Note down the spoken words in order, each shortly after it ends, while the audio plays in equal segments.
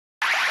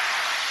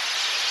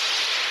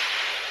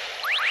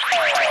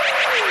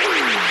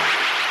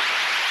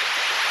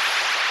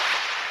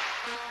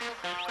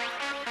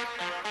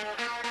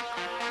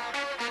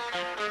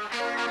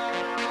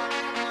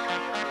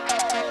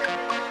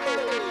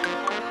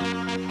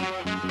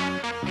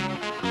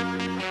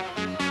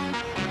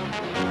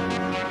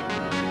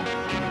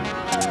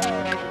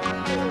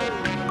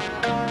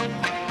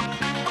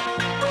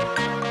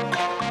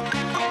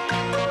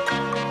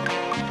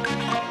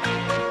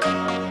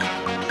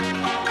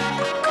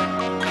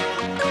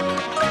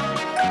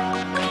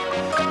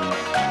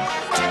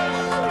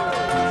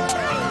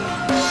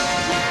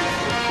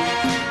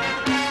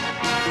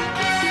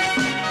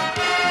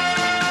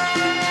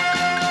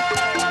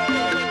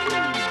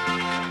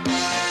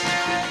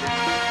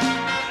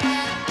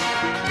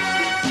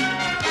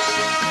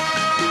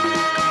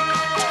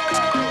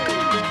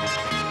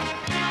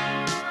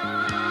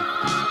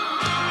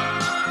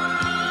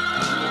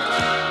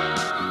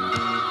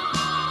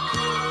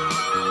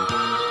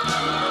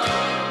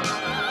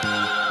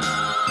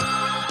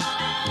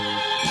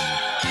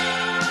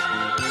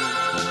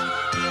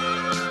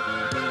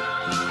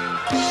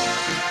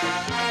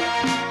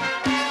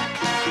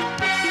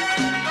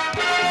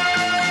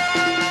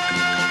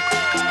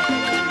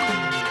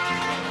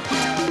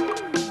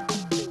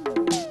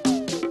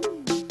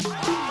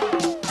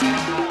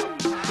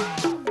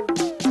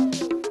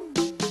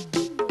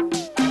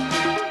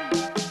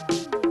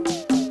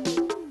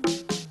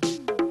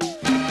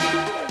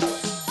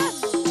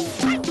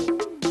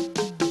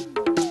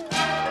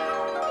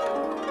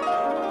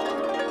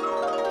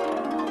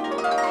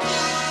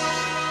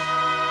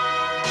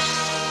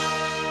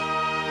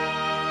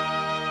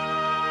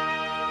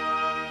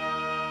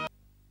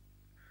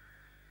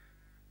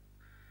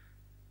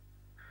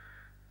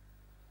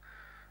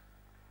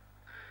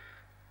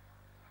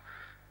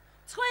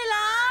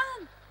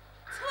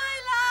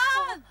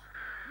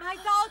My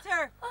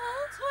daughter!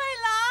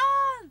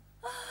 Cui-lan!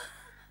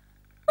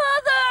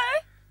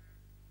 Mother!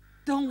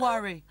 Don't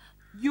worry.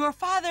 Your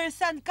father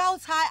sent Gao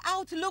Cai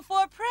out to look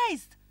for a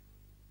priest.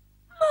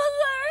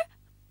 Mother!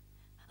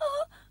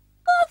 Oh,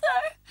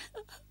 Mother!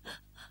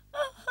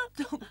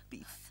 Don't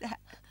be sad.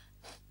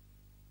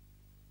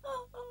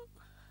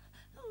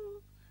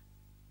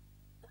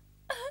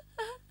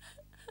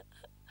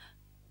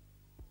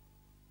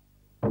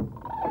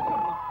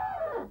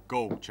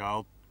 Go,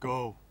 child,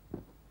 go.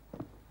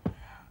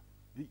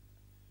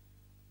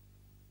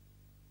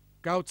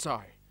 Gao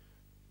Cai,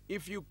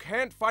 if you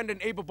can't find an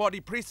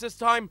able-bodied priest this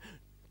time,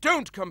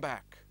 don't come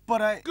back.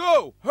 But I...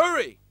 Go!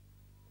 Hurry!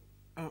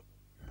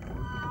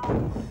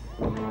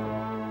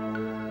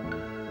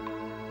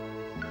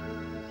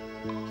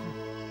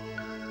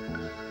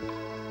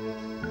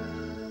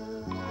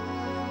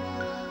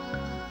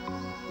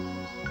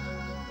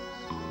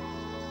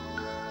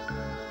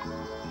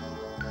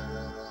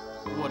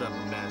 What a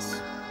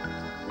mess.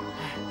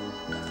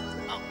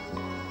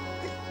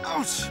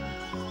 Ouch!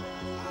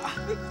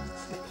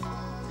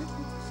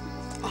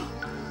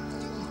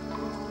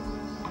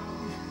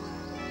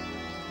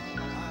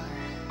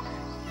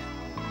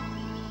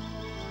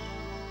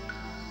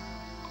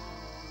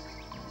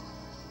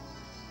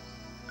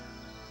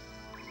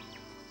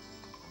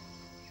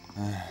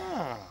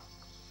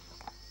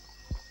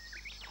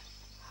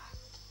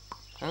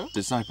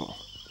 Disciple,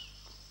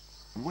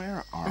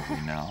 where are we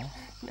now?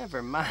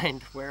 Never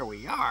mind where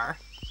we are.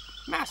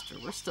 Master,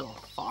 we're still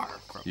far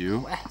from the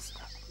west.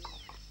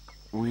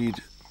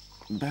 We'd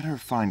better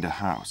find a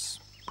house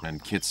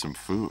and get some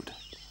food.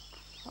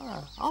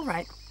 All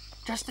right.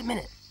 Just a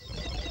minute.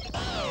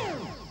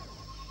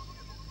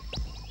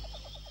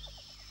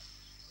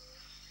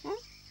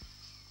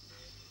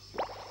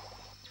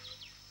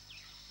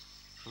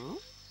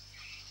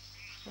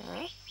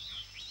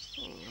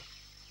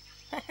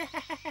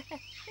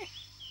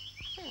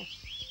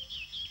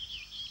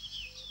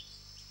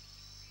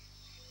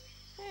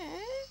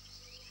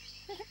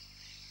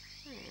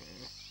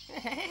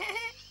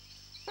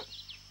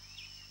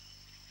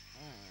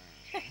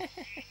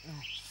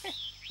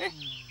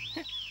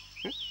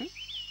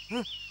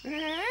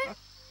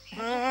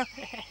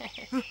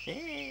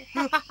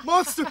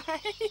 Monster!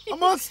 A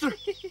monster!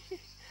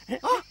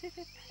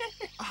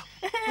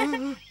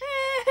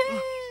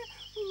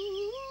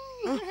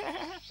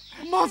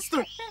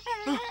 Monster!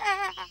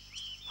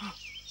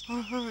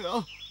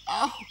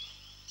 Ow!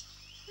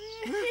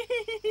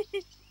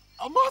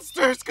 A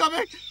monster is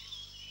coming!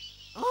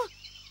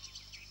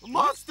 A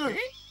monster!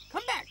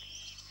 Come back!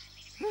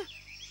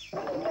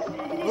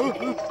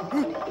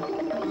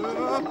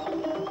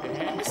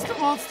 Mr.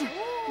 Monster!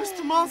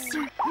 Mr.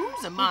 Monster!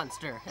 Who's a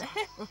monster?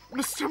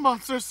 Mr.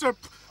 Monster, sir,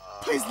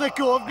 please let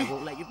go of me! I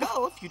won't let you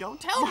go if you don't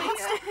tell me.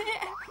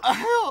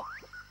 Help!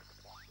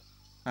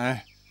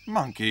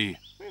 Monkey.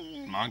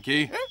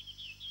 Monkey.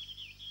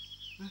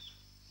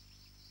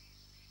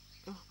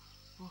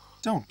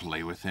 Don't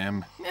play with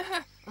him.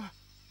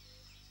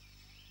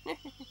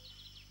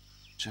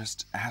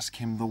 Just ask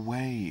him the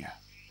way.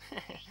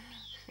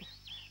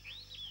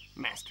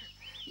 Master,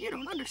 you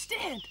don't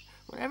understand.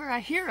 Whenever I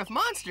hear of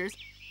monsters,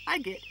 I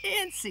get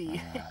antsy.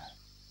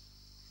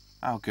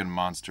 How can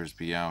monsters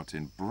be out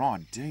in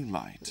broad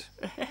daylight?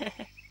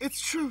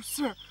 It's true,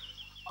 sir.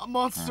 A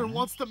monster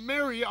wants to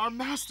marry our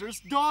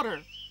master's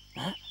daughter.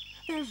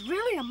 There's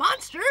really a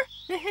monster?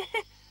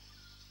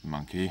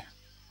 Monkey.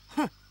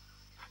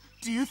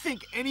 Do you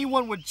think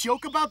anyone would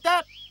joke about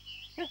that?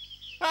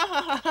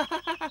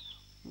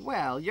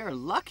 Well, you're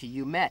lucky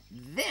you met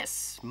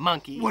this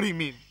monkey. What do you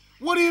mean?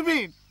 What do you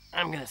mean?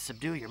 I'm gonna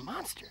subdue your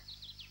monster.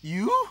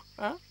 You?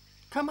 Huh?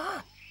 Come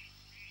on.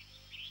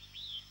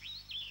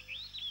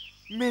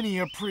 Many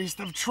a priest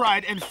have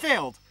tried and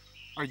failed.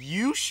 Are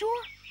you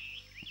sure?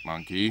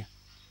 Monkey,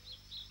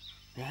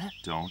 Huh?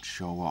 don't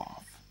show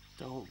off.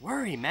 Don't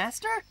worry,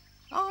 Master.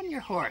 On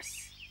your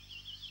horse.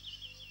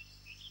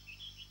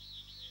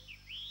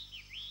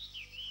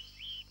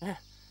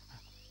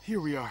 Here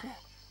we are.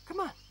 Come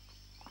on.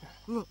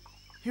 Look,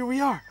 here we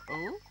are.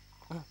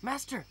 Oh?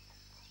 Master.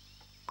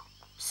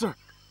 Sir,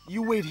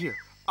 you wait here.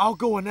 I'll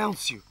go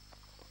announce you.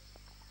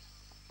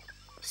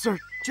 Sir,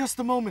 just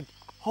a moment.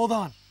 Hold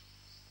on.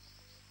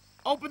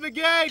 Open the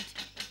gate!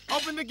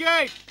 Open the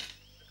gate!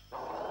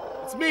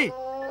 It's me.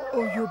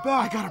 Oh, you're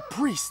back. I got a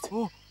priest.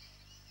 Oh.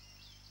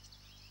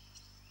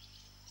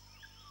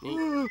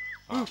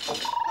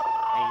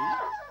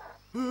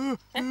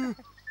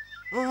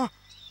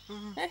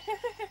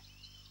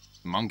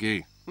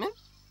 Monkey, Hmm?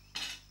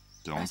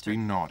 don't Master. be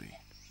naughty.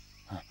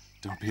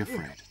 Don't be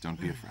afraid. Don't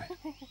be afraid.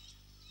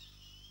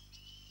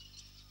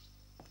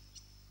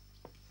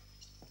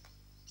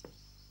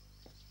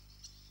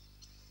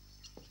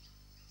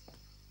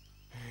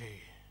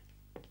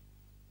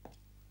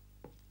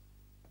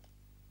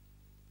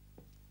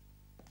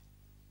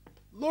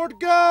 Lord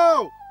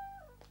Go!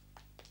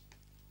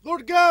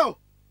 Lord Go!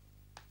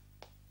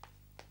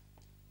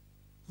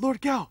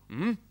 Lord Go!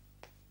 Hmm?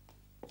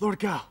 Lord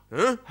Go,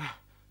 Huh?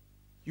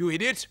 You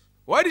idiot!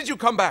 Why did you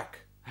come back?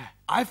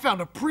 I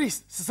found a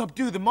priest to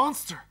subdue the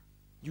monster.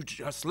 You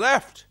just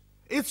left.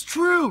 It's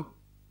true!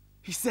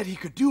 He said he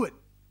could do it.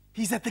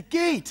 He's at the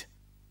gate.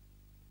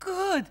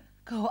 Good.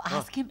 Go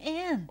ask him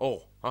in.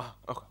 Oh,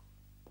 okay.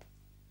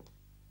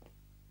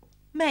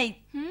 Maid,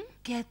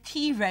 get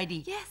tea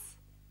ready. Yes.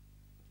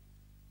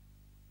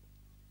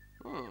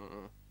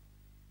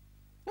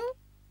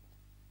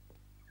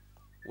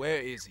 Where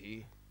is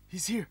he?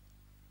 He's here.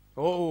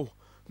 Oh,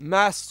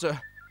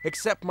 Master,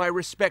 accept my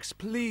respects,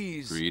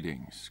 please.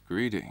 Greetings,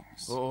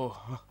 greetings.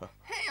 Oh,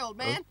 Hey, old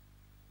man.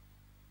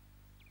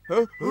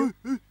 huh?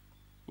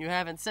 You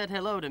haven't said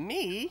hello to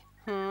me.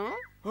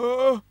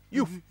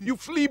 You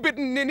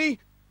flea-bitten ninny!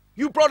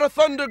 You brought a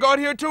thunder god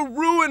here to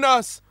ruin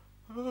us!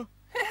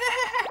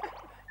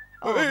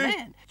 Oh,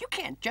 man, you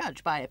can't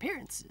judge by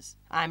appearances.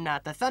 I'm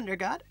not the Thunder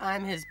God.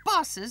 I'm his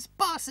boss's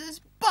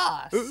boss's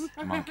boss.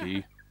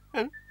 Monkey.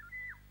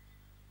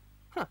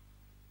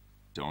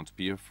 Don't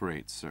be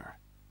afraid, sir.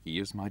 He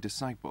is my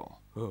disciple.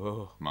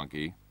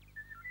 Monkey,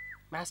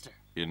 Master.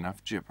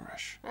 enough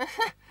gibberish.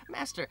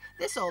 Master,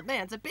 this old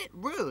man's a bit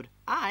rude.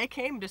 I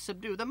came to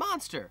subdue the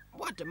monster.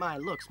 What do my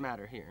looks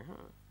matter here,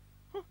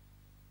 huh?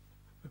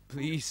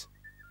 Please,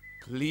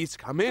 please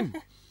come in.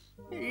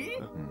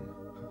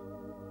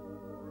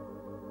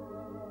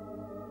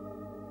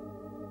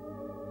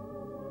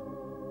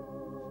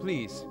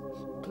 Please,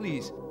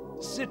 please,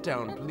 sit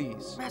down,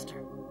 please.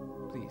 Master.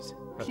 Please.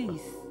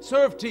 Please.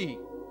 Serve tea.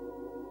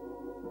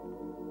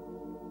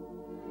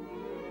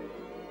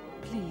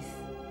 Please.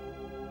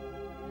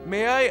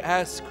 May I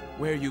ask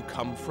where you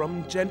come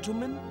from,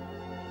 gentlemen?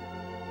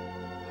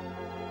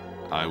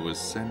 I was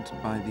sent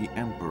by the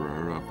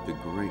Emperor of the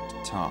Great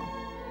Tang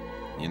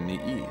in the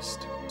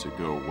East to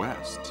go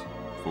west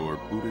for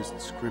Buddhist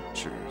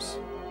scriptures.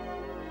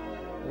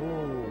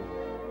 Oh.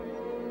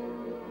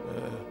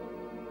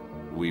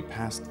 We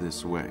passed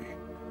this way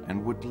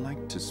and would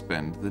like to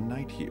spend the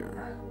night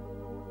here.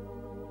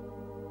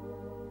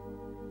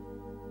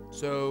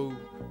 So,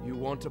 you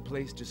want a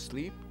place to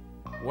sleep?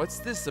 What's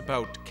this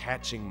about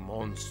catching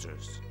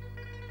monsters?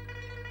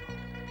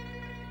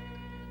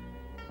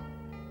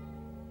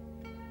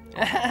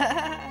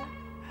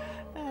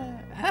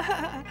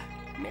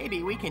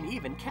 Maybe we can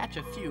even catch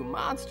a few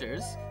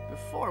monsters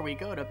before we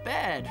go to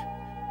bed.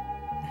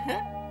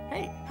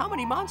 Hey, how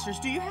many monsters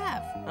do you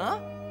have, huh?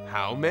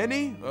 How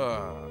many?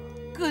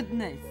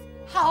 Goodness.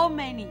 How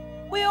many?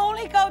 We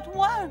only got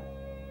one.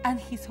 And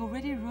he's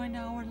already ruined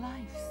our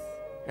lives.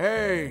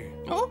 Hey!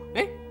 Oh,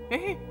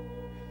 hey.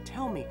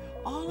 Tell me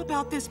all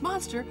about this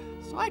monster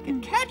so I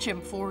can catch him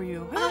for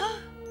you, huh?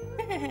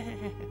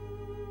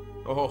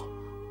 Oh,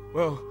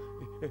 well,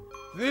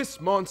 this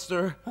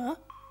monster. Huh?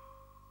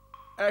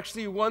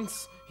 Actually,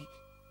 once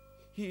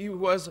he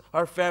was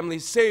our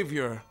family's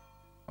savior.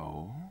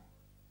 Oh?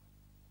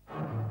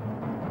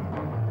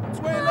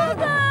 Swaylon!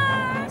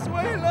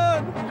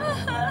 Swaylon!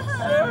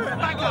 Sir,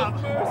 have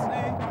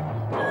mercy!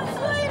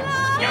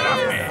 Get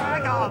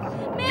off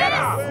me! Get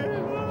off!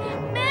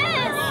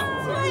 Miss!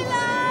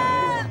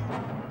 Swaylon!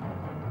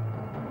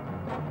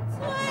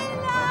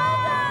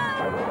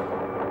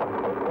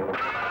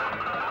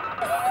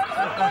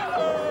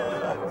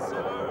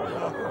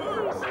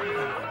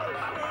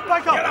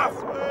 Back up! Get off!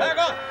 Back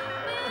off!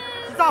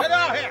 Stop! Get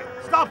out here!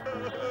 Stop!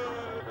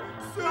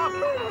 Sir,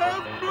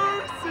 have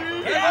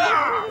mercy! Get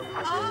out!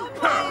 Oh,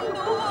 my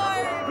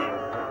Lord!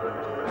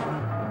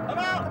 Come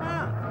out!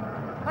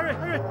 Hurry!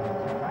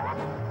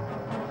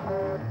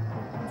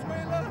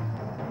 Swaylon!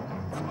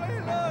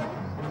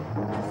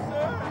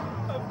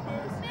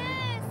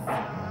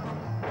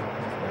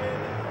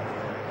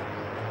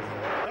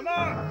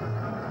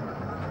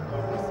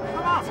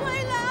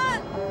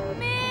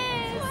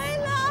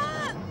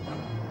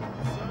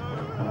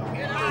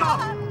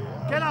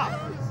 Get up!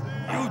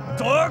 You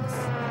dogs!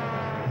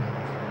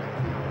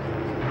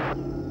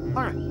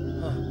 All right.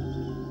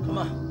 Come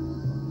on.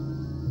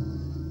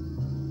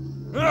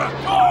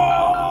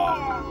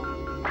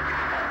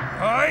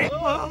 Hey!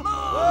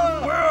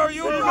 Where are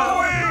you going?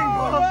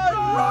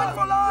 Run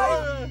for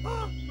life!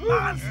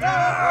 Monster!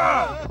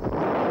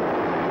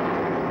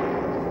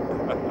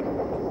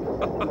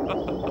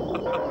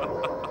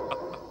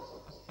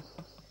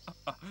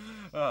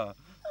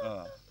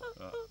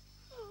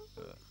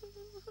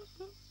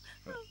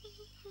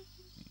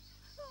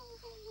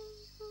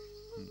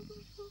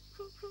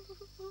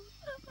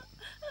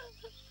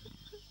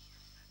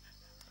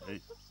 Hey.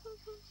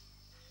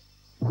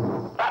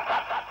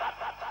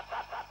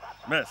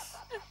 Miss,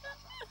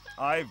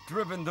 I've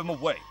driven them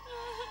away.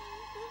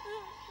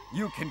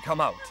 You can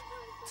come out.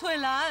 翠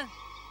兰，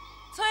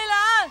翠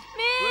兰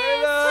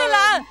Miss! 翠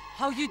兰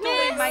 ，How you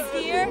doing, my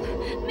dear?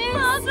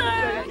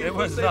 Mother! It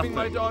was saving nothing.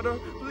 my daughter.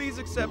 Please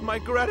accept my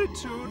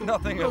gratitude.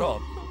 Nothing at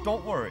all.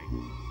 Don't worry.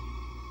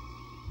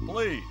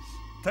 Please,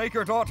 take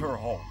your daughter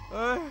home.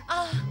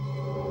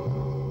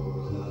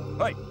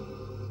 Hey,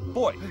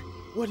 boy.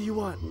 What do you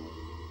want?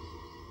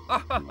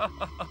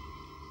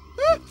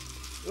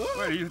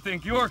 Where do you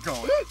think you're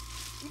going?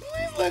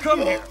 Please let Come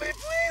go here. of me.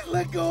 Please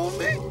let go of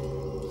me.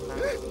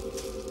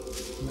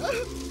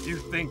 You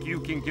think you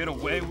can get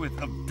away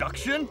with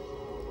abduction?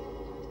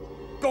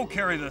 Go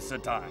carry the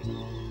satai.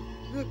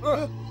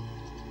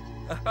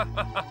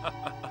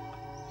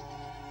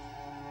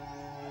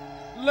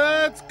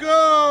 Let's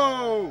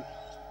go.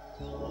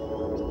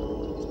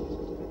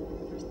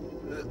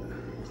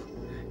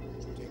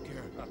 Take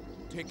care.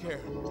 Take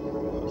care.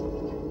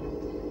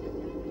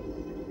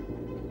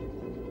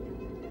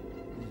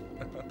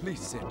 Please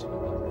sit.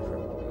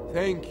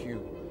 Thank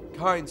you,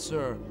 kind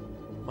sir.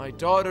 My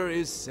daughter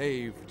is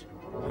saved.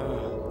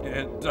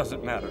 It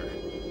doesn't matter.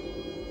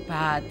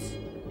 But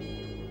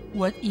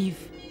what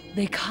if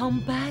they come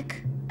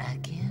back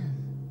again?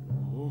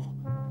 Oh,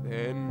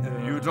 then...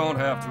 You don't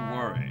have to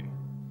worry.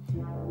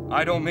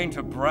 I don't mean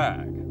to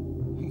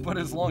brag, but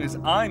as long as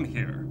I'm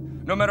here,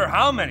 no matter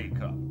how many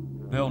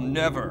come, they'll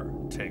never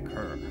take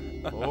her.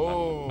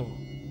 Oh.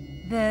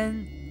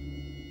 Then,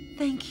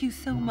 thank you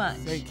so much.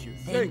 Thank you.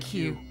 Thank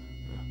you.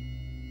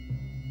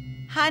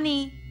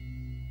 Honey,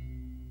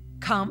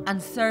 come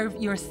and serve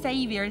your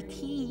savior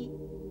tea.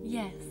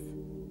 Yes.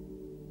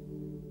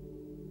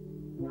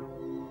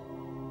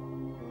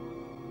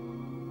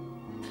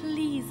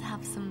 Please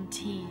have some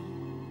tea.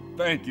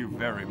 Thank you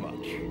very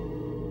much.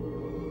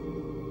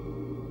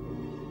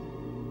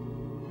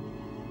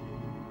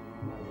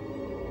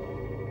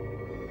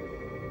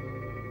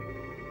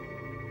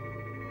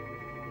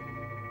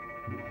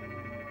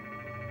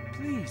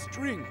 Please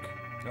drink.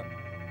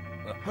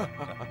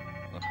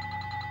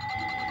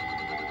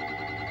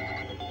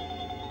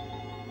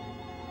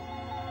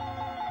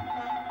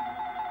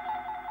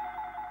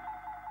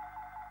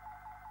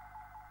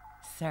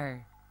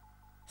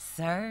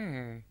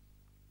 Sir,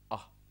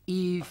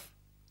 if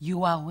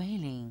you are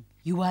willing,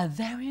 you are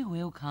very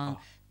welcome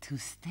to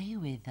stay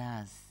with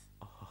us.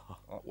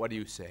 What do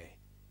you say?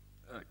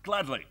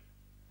 Gladly.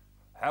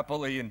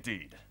 Happily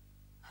indeed.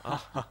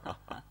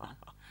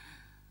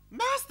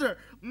 Master!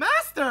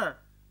 Master!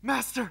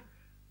 Master!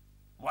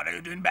 What are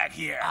you doing back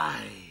here?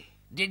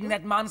 Didn't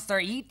that monster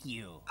eat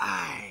you?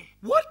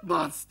 What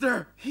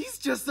monster? He's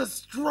just a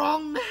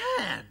strong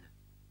man.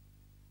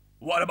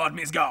 What about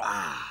Miss Gao?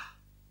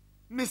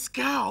 Miss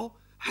Gao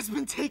has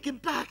been taken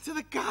back to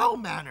the Gao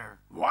Manor.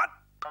 What?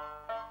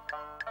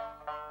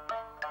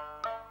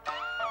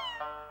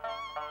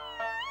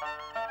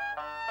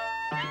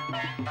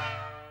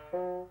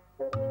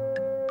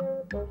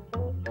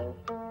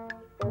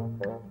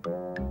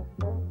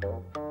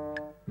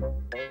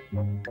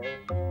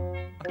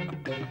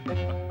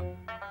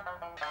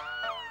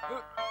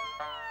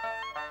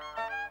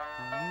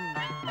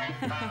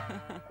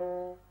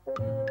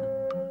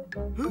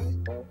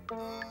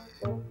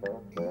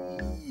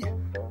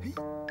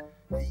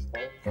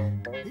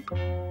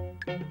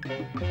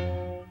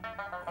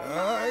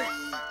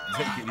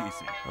 Take it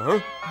easy. Huh?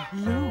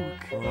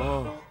 Look.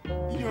 Oh.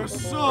 You're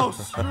so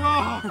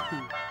strong.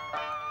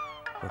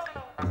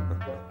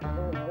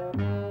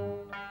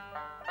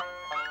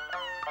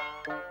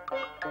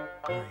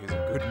 He's a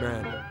good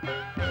man.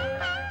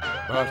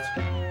 But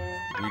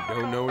we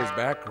don't know his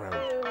background.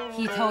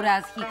 He told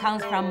us he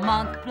comes from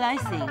Mount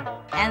Blessing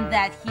and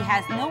that he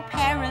has no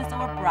parents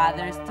or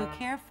brothers to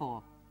care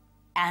for.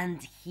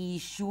 And he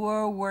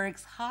sure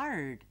works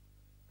hard.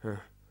 Huh?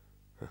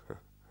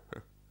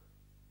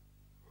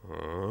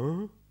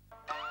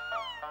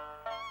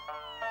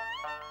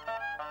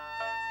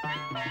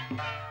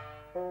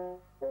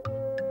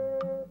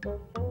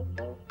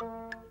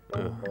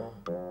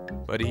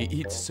 But he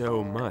eats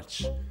so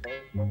much.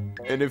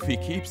 And if he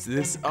keeps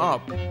this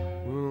up,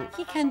 well...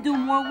 He can do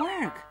more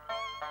work.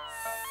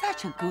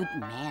 Such a good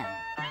man.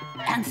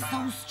 And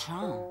so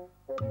strong.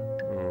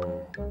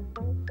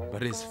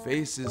 But his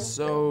face is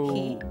so...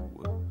 He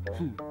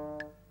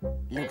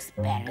looks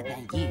better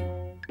than you.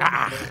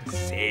 Ah,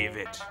 save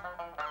it.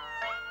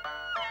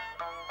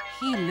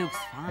 He looks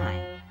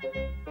fine.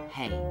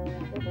 Hey,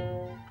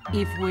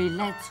 if we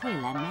let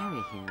Suela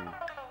marry him,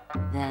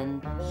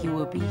 then he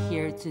will be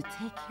here to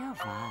take care of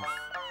us.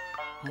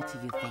 What do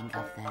you think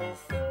of this,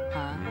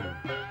 huh?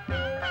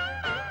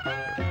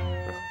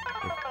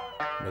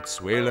 But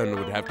Suelan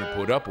would have to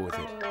put up with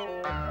it.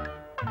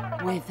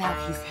 Without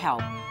his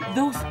help,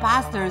 those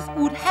bastards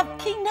would have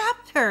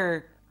kidnapped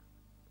her.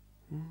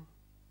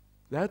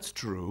 That's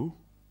true.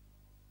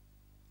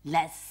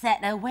 Let's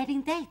set a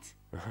wedding date.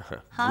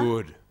 Huh?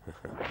 Good.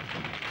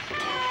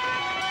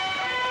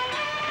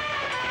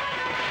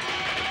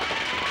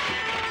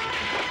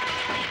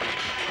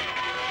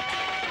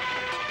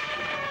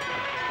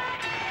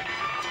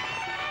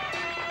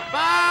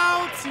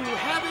 Bow to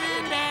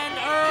heaven and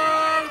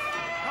earth.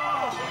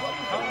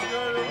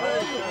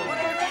 What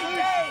a great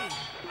day!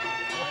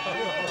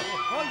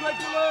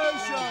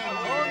 Congratulations.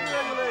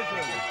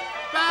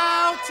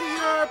 Bow to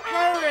your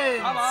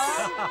parents. Come on!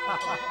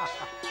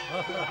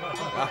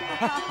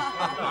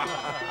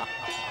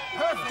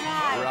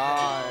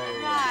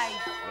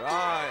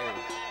 Right.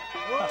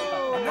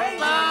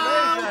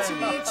 Bow to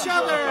each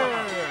other.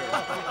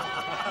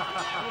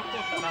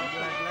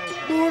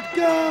 Lord,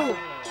 go!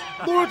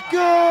 Lord,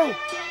 go!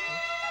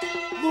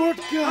 Lord,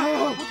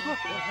 go!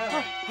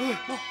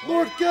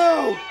 Lord,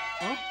 go!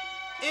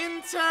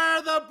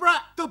 Enter the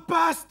The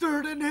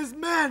bastard and his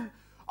men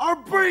are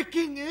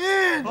breaking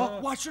in!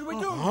 What should we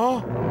do?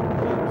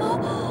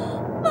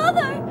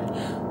 Mother!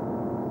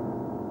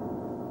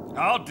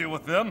 I'll deal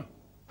with them.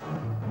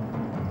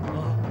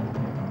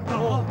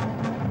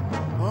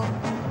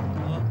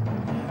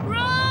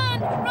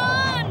 Run!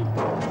 Run!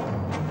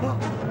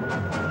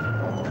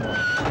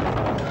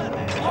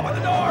 Open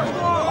the door!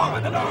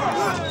 Open the door!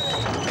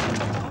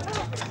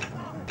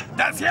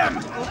 That's him!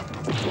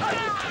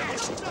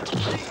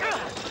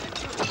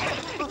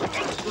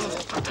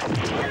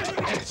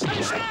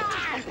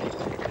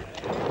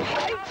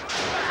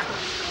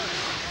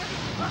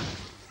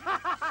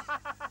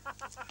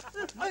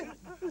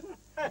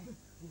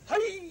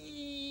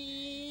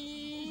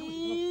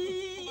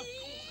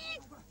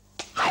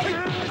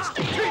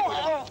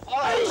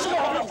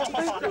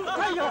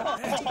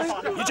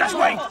 You just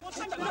wait!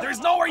 There's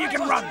nowhere you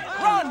can run!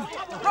 Run!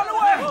 Run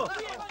away!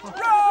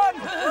 Run!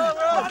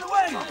 Run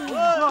away!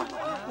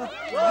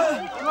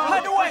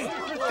 Hide away!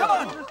 Come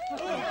on!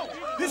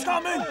 He's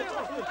coming!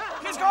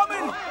 He's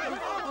coming!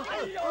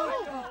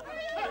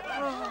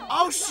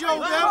 I'll show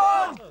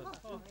them!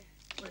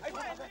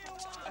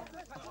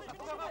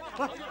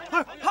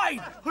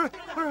 Hide!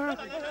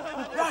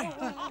 Right!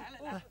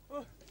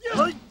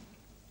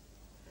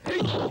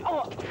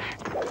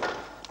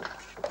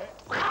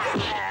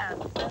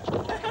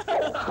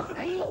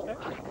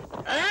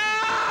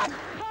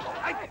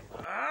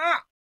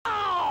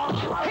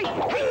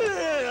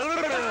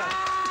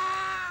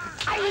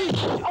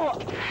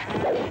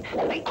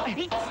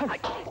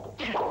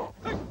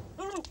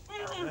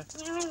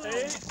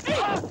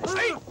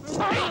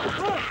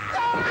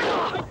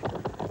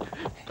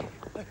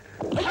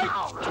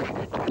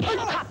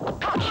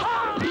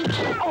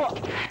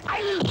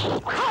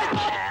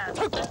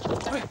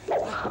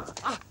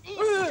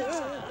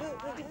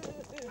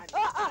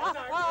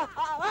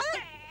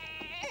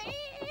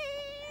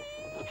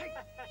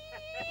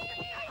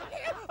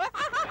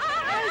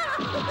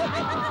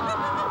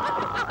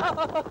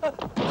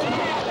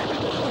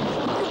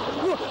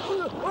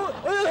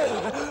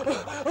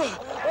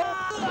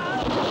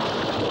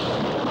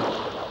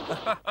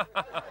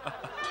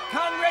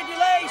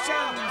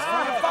 Congratulations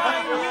for your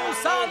fine new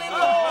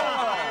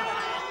son-in-law!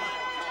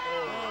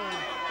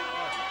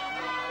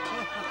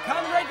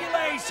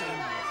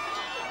 Congratulations!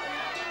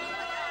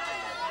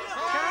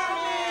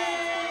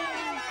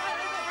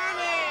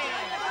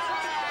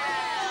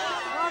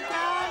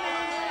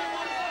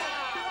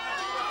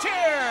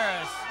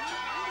 Cheers!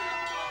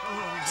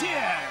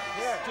 Cheers!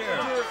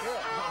 Cheers.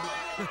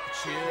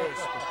 Cheers.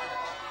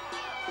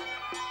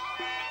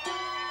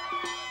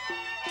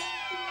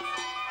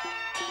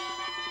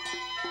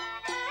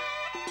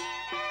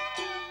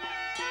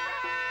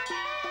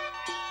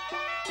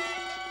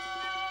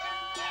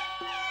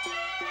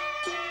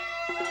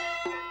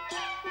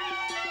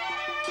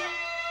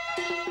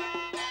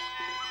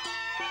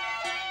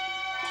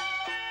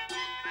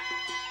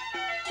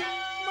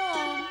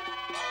 Mom.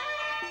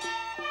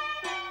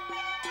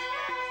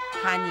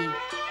 Honey,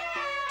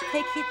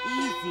 take it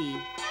easy.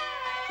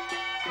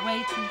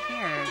 Wait in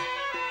here.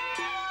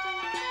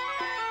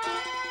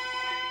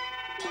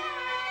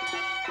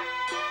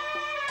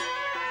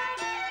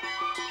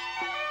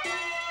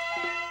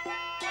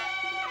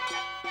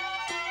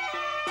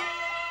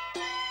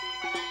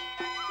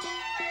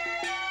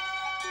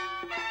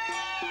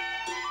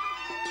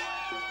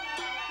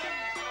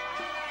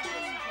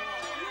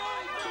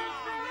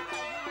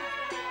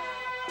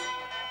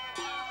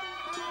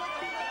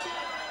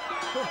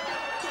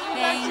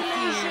 Thank you.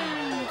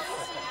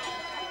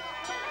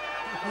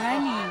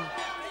 Granny,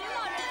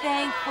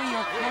 thanks for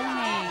your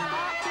coming.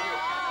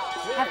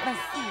 Have a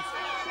seat.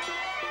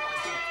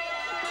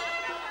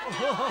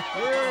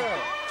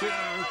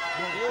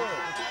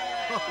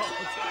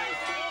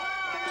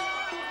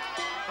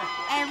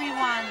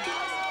 Everyone,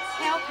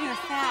 help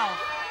yourself.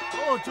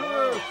 Oh,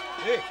 cheers!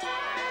 Hey,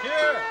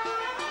 here!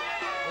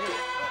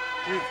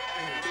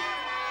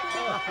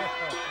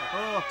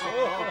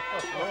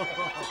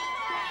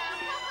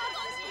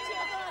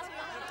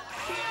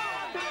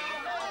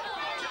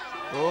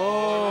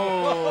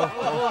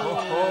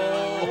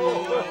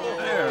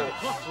 There.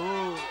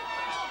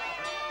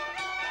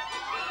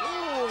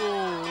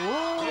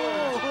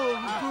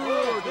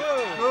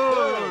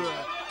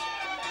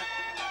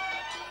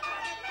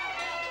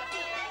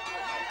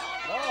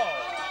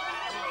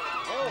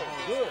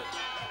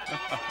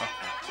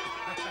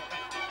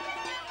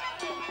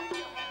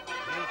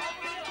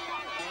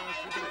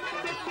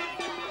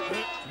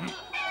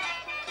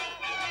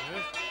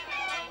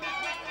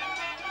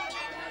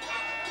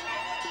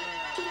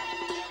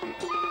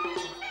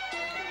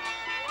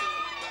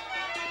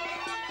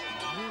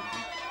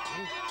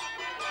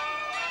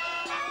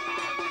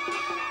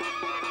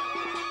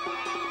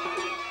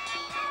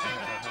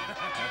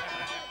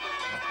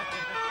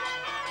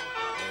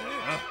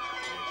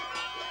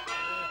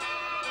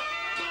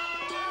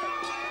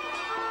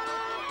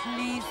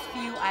 Please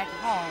feel at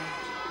home.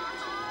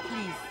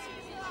 Please.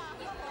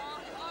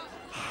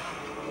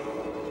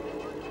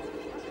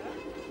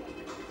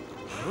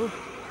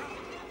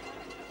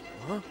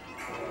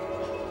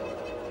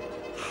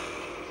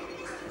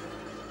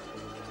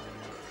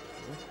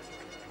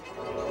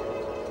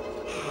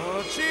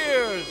 Oh,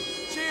 cheers!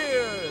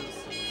 Cheers!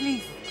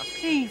 Please,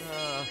 please.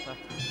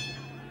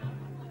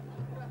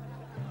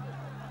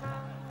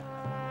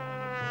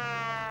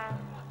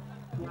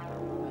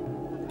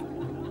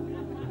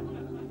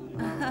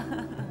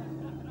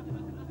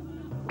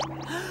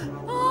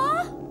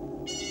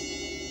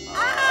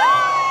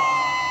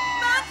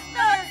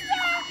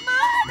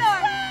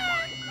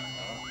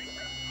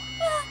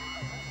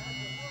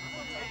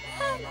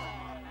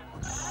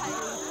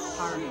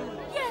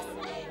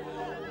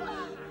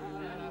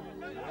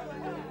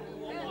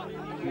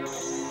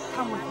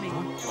 Come with me.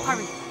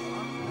 Hurry.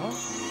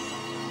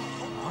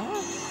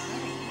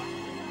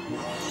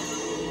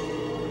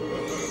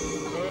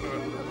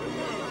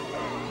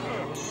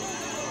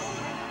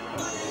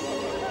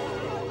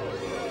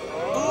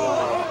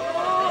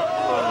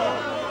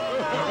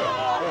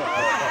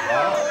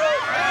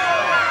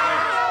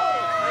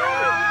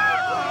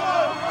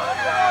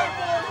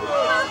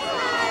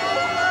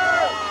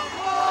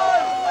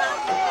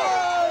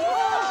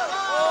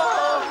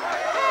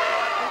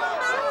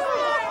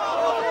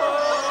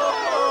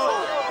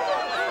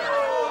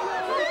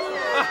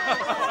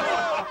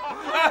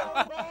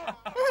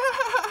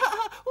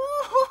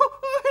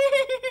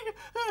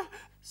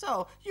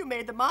 So, you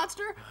made the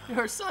monster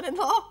your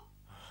son-in-law?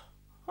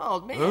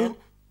 Old man,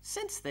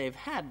 since they've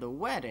had the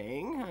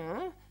wedding,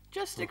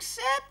 just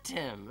accept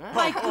him.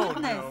 My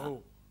goodness.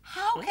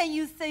 How can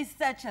you say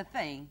such a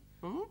thing?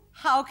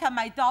 How can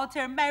my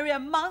daughter marry a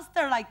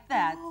monster like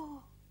that?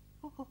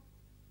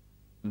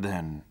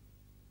 Then,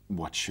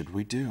 what should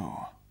we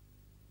do?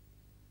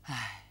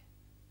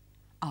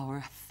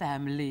 Our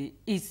family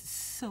is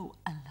so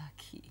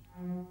unlucky.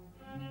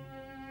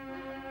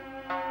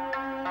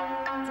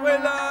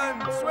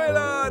 Suelan!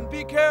 Suelan!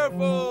 Be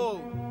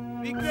careful!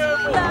 Be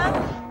careful!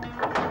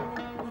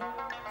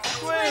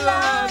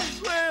 Suelan!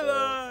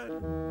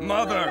 Suelan!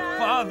 Mother,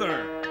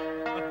 father,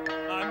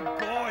 I'm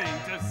going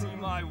to see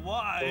my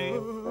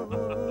wife.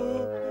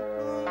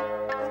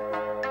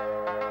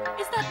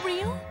 Is that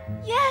real?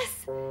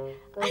 Yes.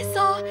 I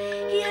saw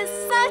he has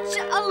such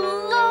a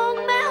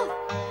long mouth,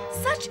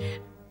 such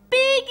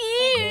big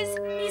ears.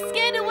 He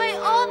scared away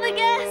all the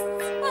guests.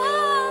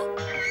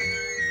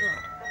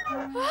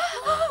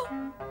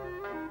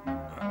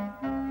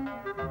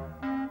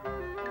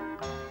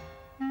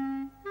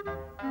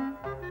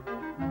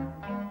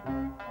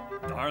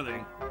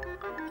 Darling.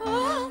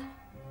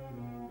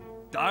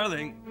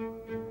 Darling,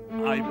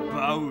 I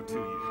bow to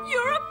you.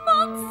 You're a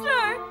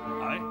monster.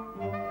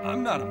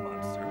 I'm not a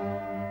monster.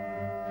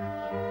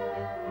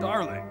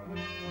 Darling,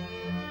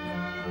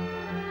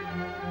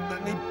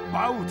 let me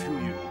bow to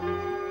you.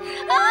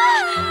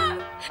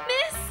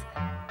 Miss.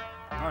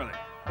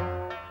 Darling,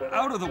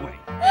 out of the way.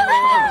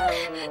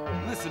 Darling,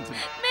 listen to me.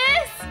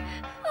 Miss.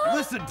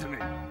 Listen to me.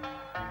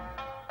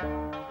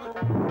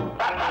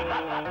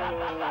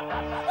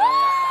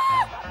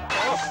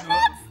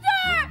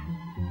 Monster!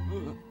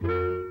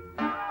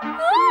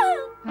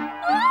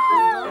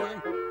 Darling,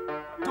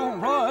 don't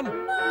run.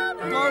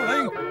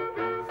 Darling,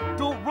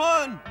 don't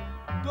run.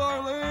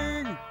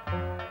 Darling.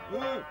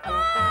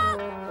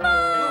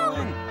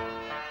 Darling.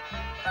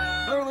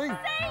 Darling.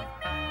 Save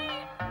me!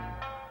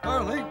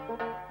 Darling,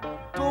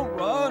 don't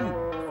run.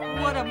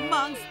 What a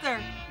monster!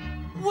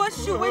 What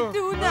should we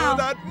do now?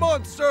 That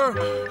monster!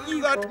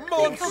 That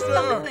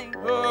monster! something.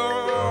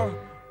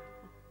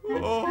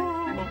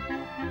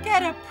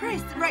 Get a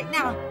priest right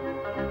now.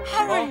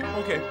 Hurry!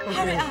 Okay.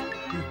 Hurry up!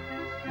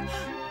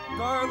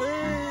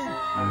 Darling!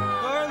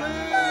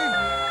 Darling!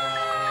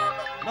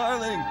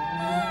 Darling!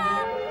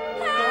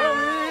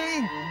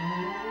 Darling!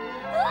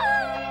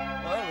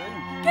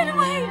 Get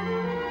away!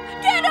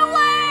 Get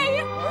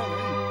away!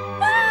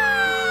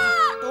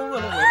 Ah! Don't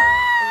run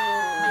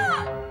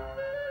away.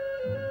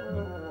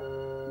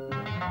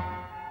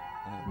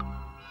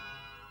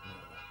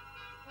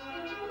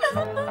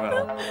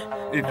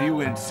 Well, if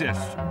you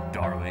insist,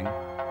 darling,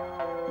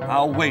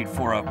 I'll wait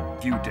for a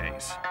few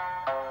days.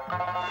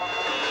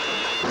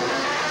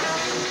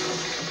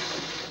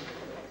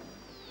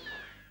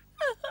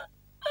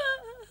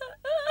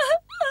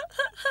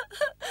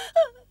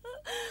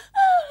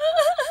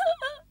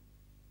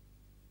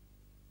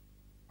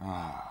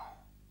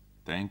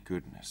 Thank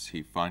goodness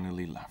he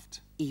finally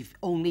left. If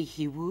only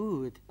he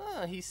would.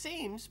 Oh, he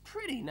seems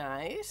pretty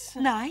nice.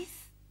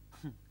 Nice?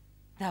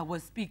 That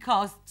was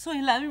because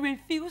Cui Lan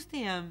refused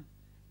him.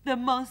 The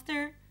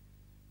monster.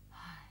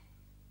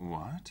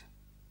 What?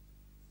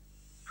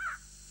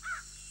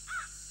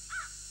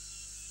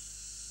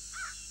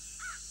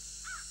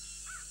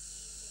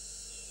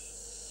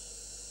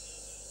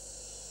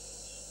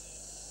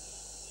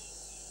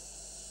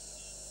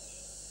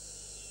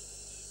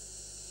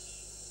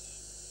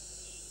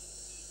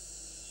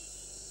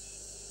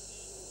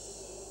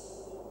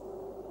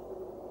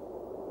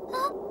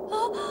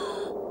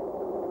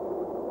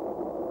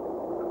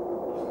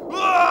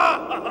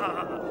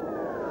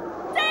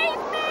 Save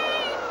me!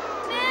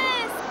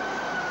 This!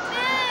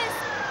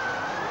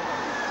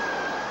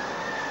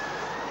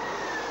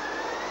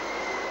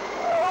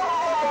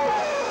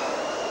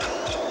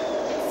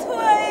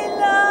 Cui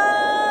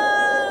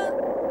Lan!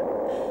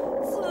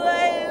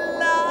 Cui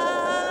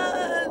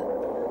Lan!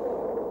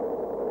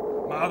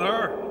 Mother?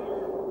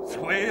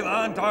 Cui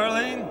Lan,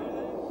 darling?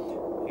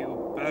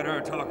 You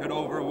better talk it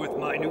over with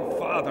my new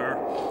father.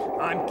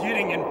 I'm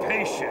getting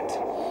impatient.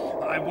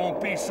 I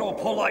won't be so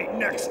polite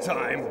next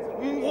time.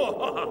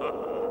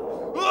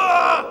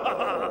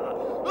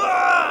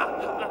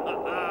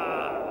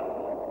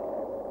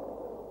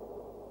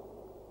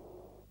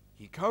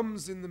 He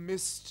comes in the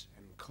mist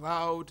and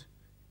cloud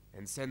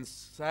and sends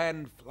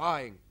sand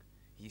flying.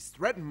 He's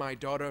threatened my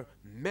daughter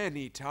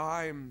many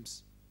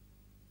times.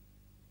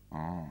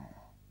 Oh.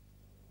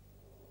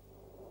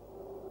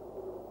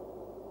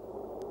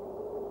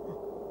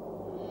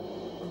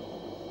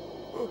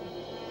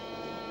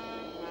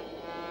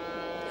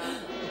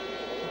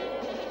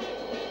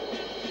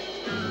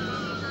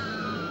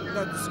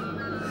 That's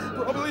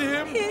probably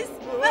him. He's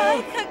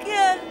back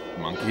again.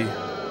 Monkey,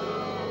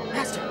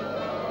 Master,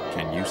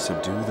 can you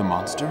subdue the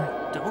monster?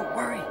 don't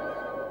worry.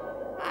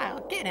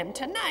 I'll get him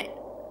tonight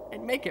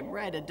and make him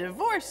write a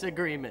divorce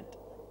agreement.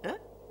 Huh?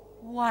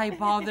 Why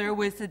bother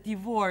with a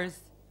divorce?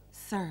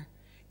 Sir,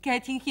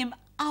 getting him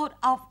out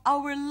of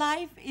our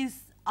life is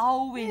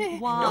all we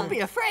want. Don't be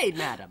afraid,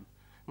 madam.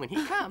 When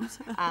he comes,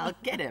 I'll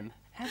get him.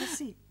 Have a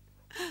seat.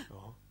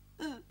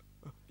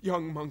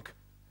 Young monk,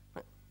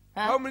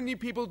 how many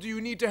people do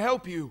you need to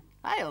help you?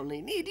 I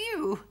only need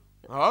you.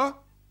 Huh?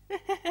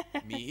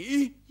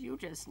 Me? You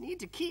just need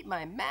to keep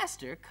my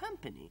master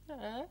company.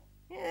 Huh?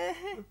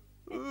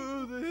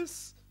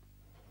 This?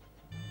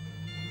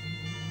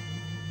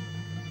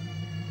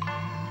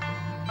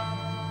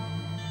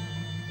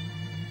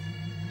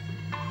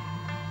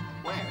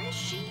 Where is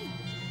she?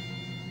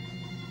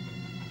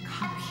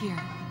 Come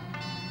here.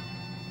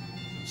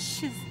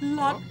 She's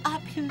locked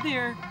up in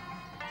there.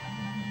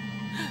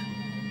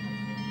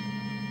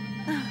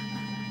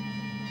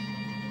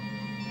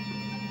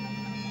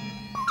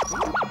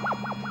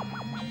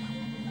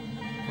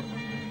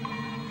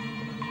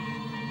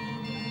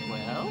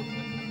 Well,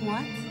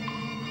 What?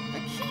 the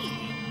key.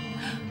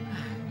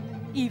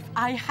 If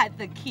I had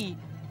the key,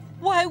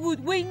 why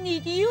would we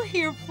need you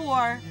here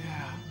for?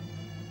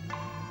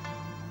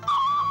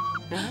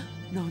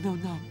 No, no,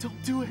 no.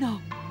 Don't do it.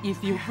 No.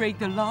 If you break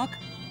the lock,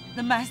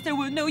 the master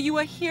will know you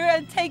are here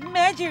and take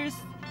measures.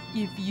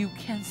 If you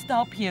can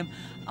stop him,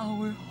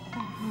 our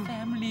whole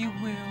family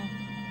will.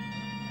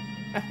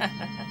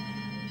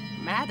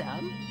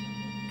 Madam,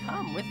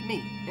 come with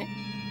me.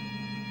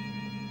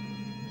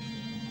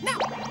 Now!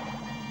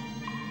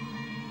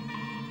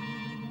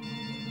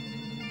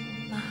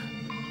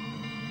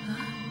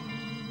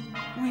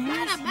 Where is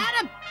Madam, he?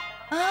 madam!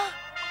 Huh?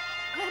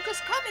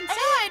 Just come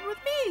inside with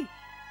me.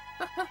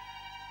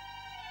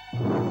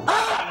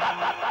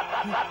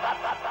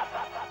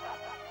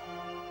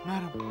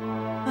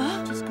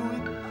 Madam, just go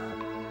in.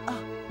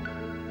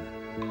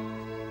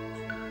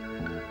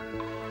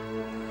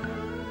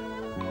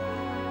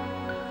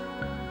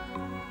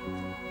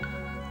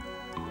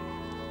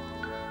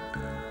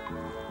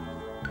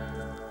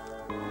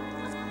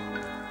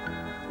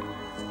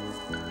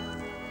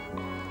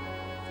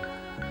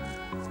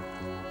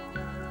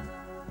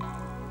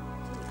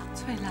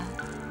 Cui Lan.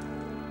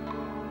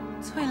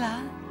 Cui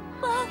Lan.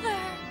 Mother!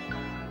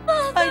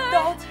 Mother! My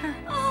daughter.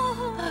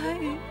 Oh.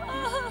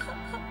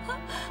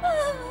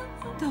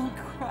 Don't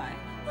cry.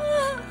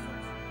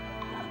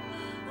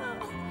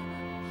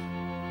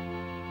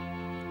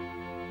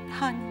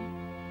 Honey,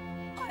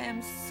 I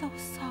am so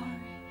sorry.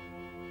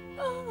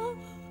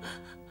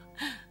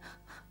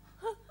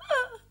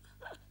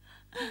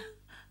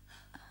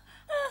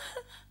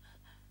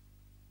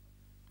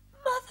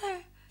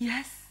 Mother!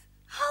 Yes?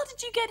 How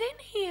did you get in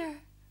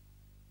here?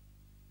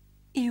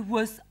 It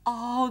was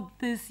all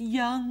this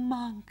young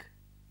monk.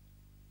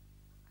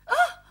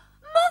 Oh,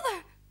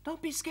 Mother!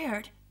 Don't be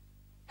scared.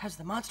 Has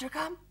the monster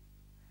come?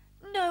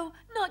 No,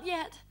 not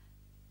yet.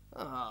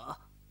 Aw.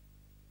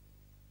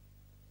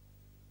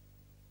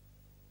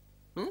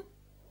 Hmm?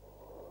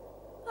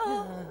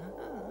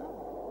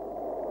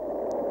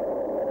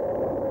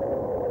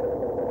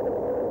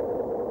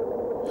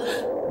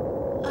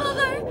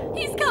 Mother!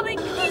 He's coming!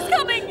 He's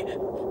coming!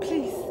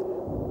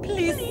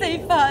 Please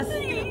save us.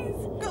 Please!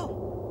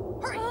 Go!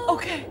 Hurry!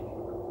 Okay.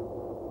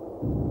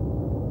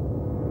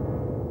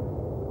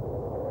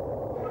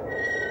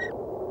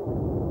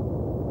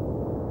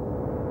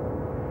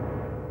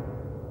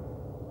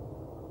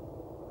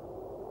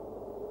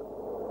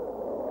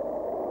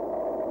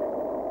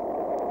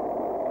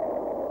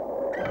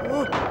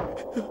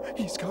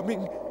 He's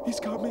coming. He's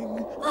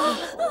coming.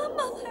 Mother!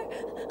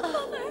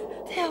 Mother!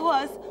 Tell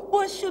us,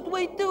 what should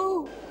we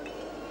do?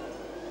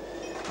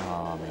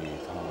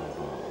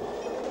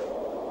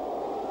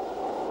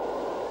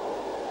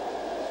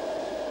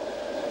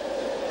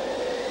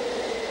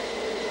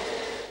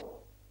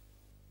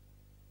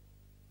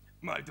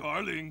 My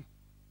darling,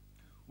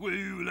 will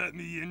you let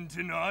me in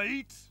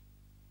tonight?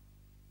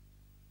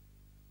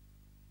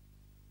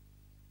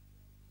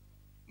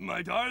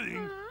 My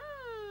darling,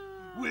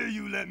 will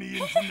you let me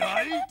in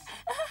tonight?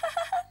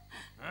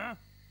 Huh?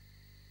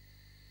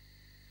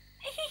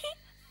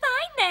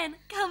 Fine then,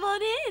 come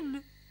on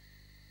in.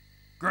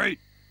 Great.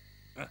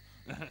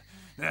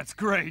 That's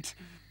great.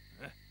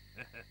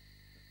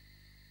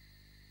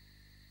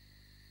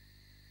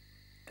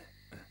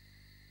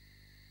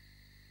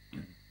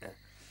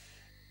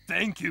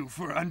 Thank you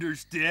for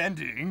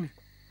understanding.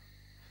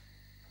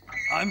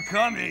 I'm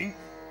coming.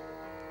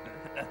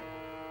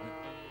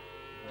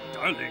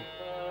 Darling,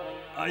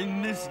 I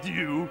missed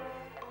you.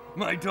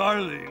 My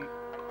darling.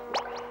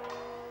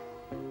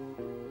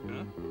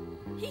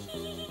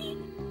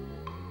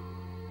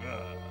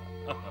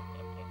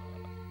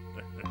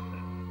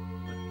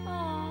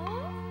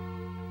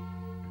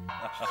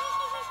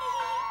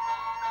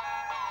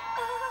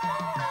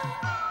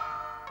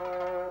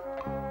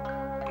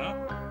 Huh?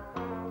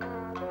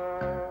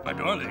 My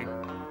darling,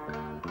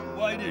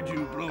 why did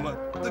you blow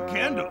up the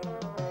candle?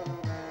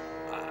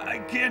 I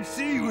can't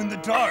see you in the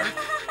dark.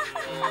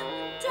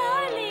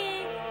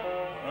 Darling,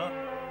 Huh?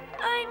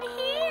 I'm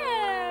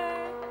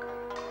here.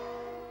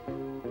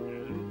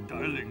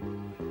 Darling,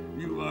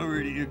 you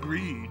already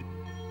agreed.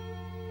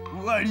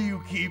 Why do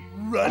you keep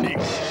running?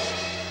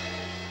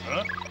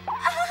 Huh?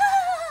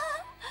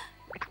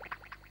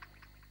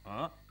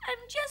 Huh?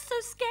 I'm just so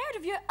scared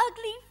of your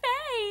ugly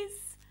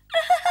face.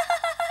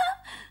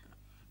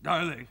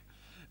 Darling,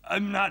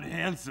 I'm not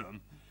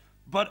handsome,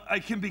 but I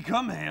can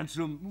become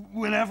handsome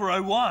whenever I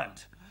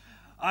want.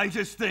 I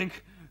just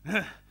think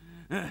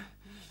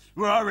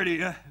we're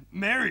already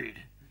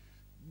married,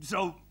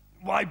 so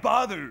why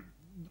bother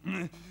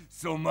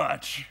so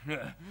much?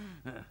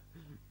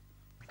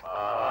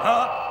 Huh?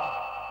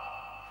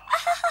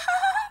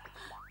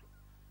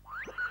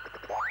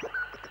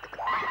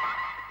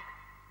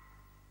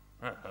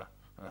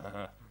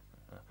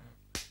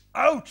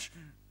 Ouch!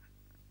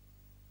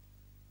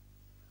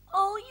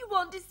 All you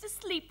want is to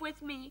sleep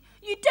with me.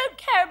 You don't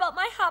care about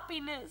my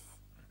happiness.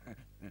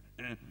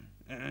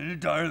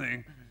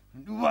 Darling,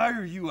 why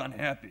are you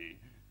unhappy?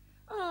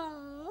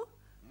 Oh.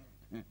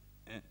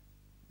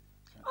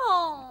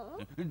 Oh.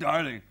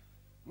 Darling,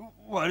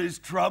 what is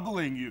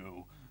troubling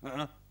you?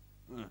 Huh?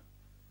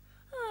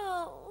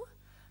 Oh.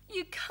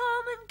 You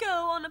come and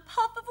go on a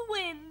puff of a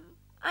wind.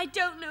 I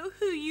don't know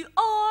who you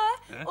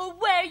are or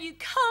where you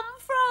come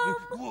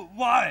from.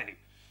 Why?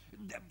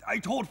 I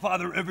told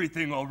Father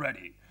everything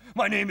already.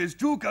 My name is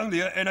Duke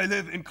Anglia, and I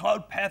live in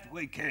Cloud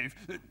Pathway Cave,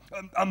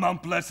 on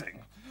Mount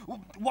Blessing.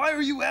 Why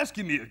are you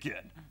asking me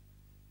again?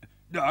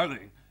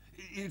 Darling,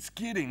 it's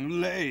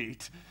getting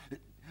late.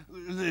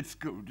 Let's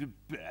go to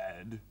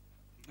bed.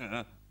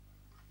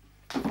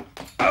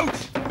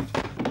 Ouch!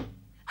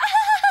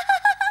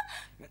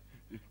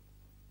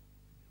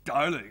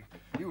 Darling,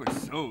 you are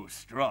so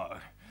strong.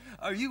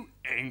 Are you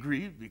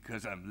angry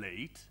because I'm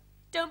late?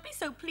 Don't be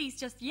so pleased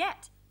just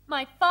yet.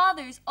 My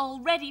father's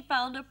already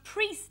found a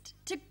priest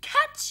to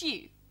catch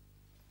you.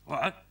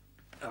 What?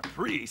 A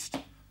priest?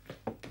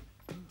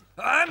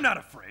 I'm not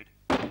afraid.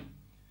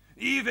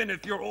 Even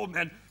if your old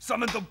man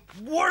summoned the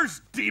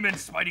worst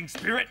demon-smiting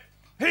spirit,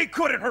 he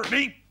couldn't hurt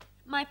me.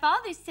 My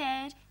father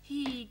said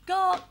he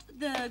got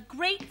the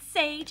great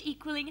sage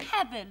equaling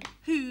heaven,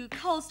 who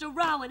caused a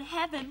row in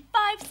heaven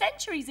 5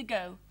 centuries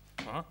ago.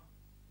 Huh?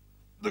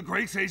 The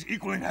great sage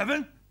equaling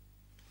heaven?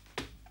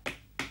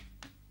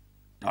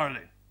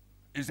 Darling,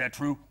 is that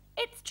true?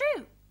 It's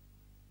true.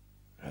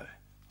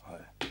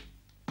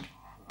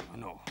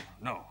 No.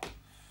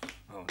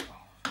 Oh, no.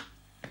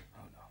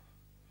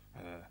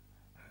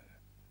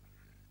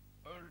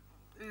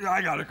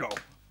 I gotta go.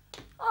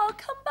 Oh,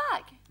 come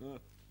back.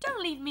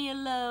 Don't leave me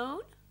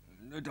alone.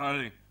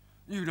 Darling,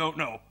 you don't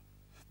know.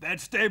 That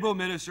stable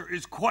minister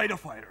is quite a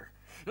fighter.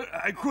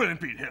 I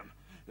couldn't beat him.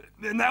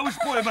 And that would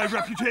spoil my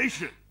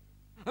reputation.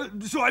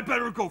 So I'd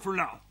better go for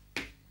now.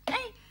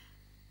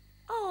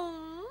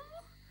 Oh.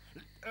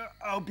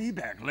 I'll be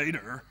back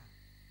later.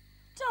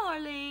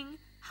 Darling,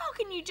 how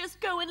can you just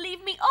go and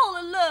leave me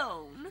all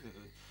alone?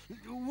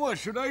 What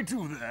should I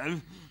do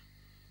then?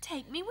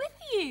 Take me with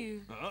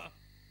you. Huh?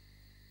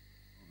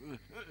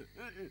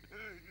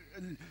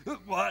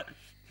 What?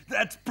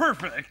 That's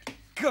perfect.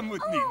 Come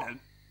with me then.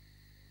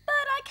 But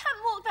I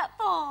can't walk that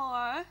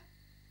far.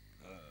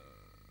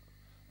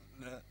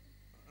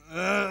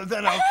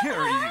 Then I'll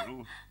carry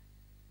you.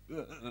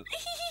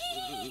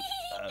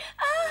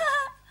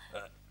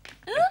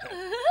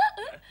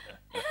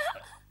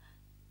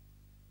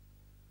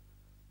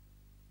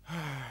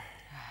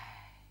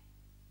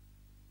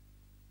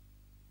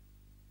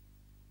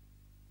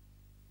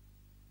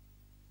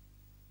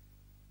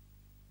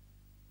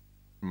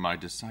 My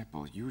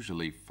disciple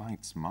usually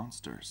fights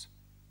monsters,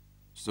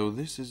 so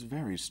this is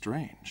very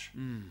strange.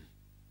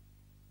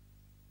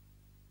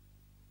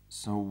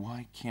 So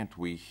why can't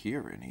we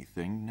hear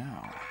anything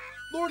now?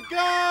 Lord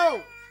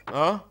Gao!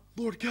 Huh?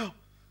 Lord Gao!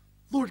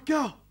 Lord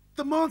Gao!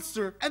 The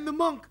monster and the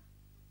monk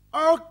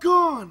are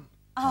gone!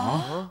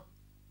 Huh?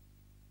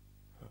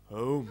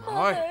 Oh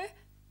my. Mother.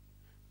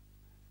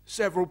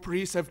 Several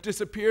priests have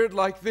disappeared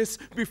like this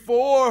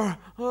before.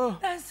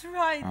 That's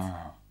right.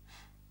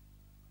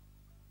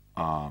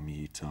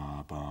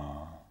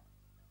 Amitabha.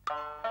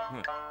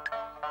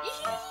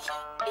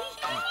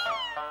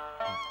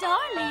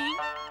 Darling,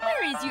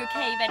 where is your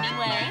cave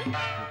anyway?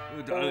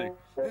 Darling,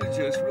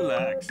 just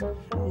relax.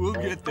 We'll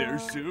get there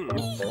soon.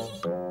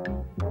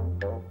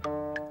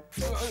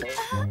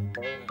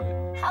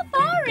 How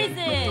far is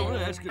it? Don't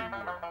ask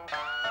anymore.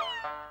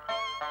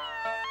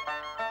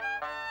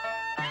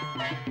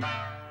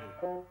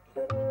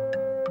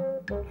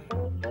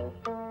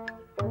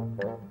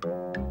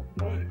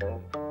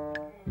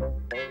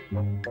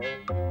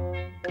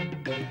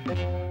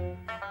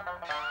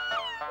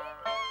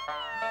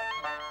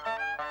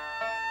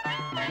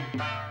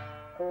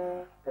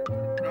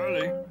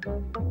 Darling,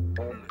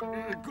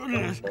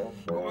 goodness,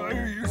 why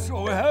are you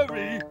so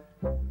heavy?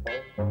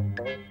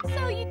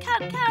 So you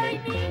can't carry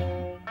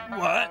me?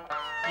 What?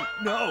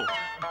 No,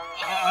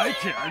 I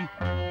can.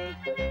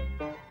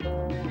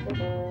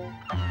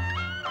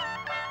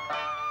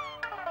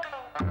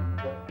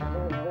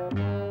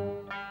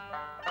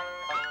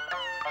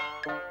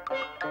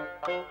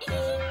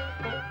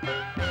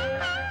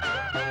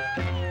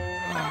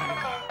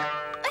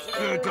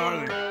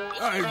 Darling,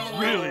 I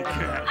really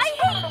can't. I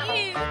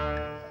hate you!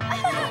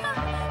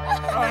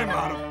 I'm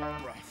out of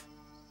breath.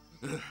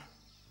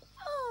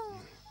 Oh.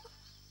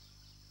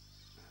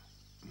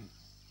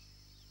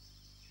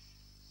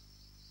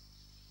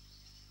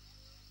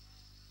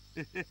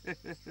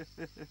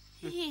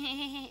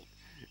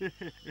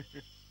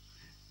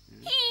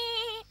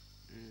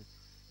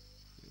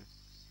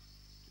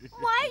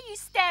 Why are you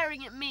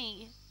staring at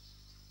me?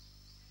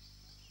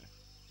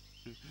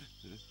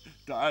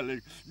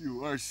 Darling,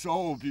 you are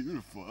so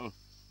beautiful.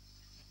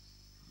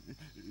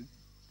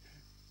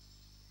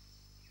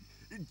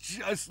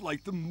 Just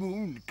like the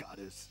moon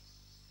goddess.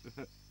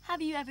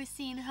 Have you ever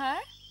seen her?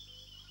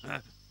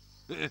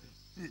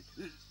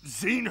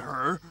 Seen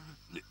her?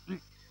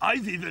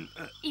 I've even...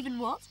 Even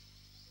what?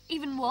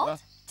 Even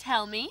what?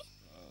 Tell me.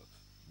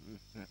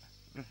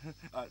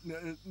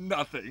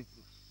 Nothing.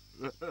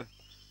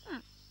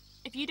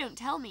 If you don't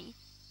tell me,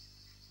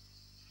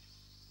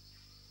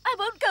 I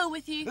won't go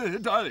with you.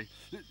 Darling,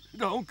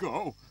 don't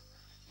go.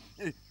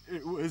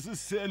 It was a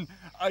sin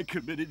I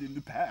committed in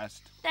the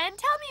past. Then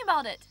tell me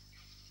about it.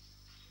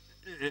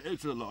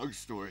 It's a long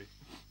story.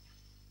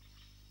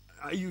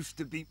 I used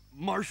to be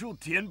Marshal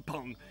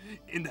Tianpeng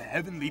in the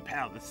Heavenly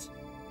Palace.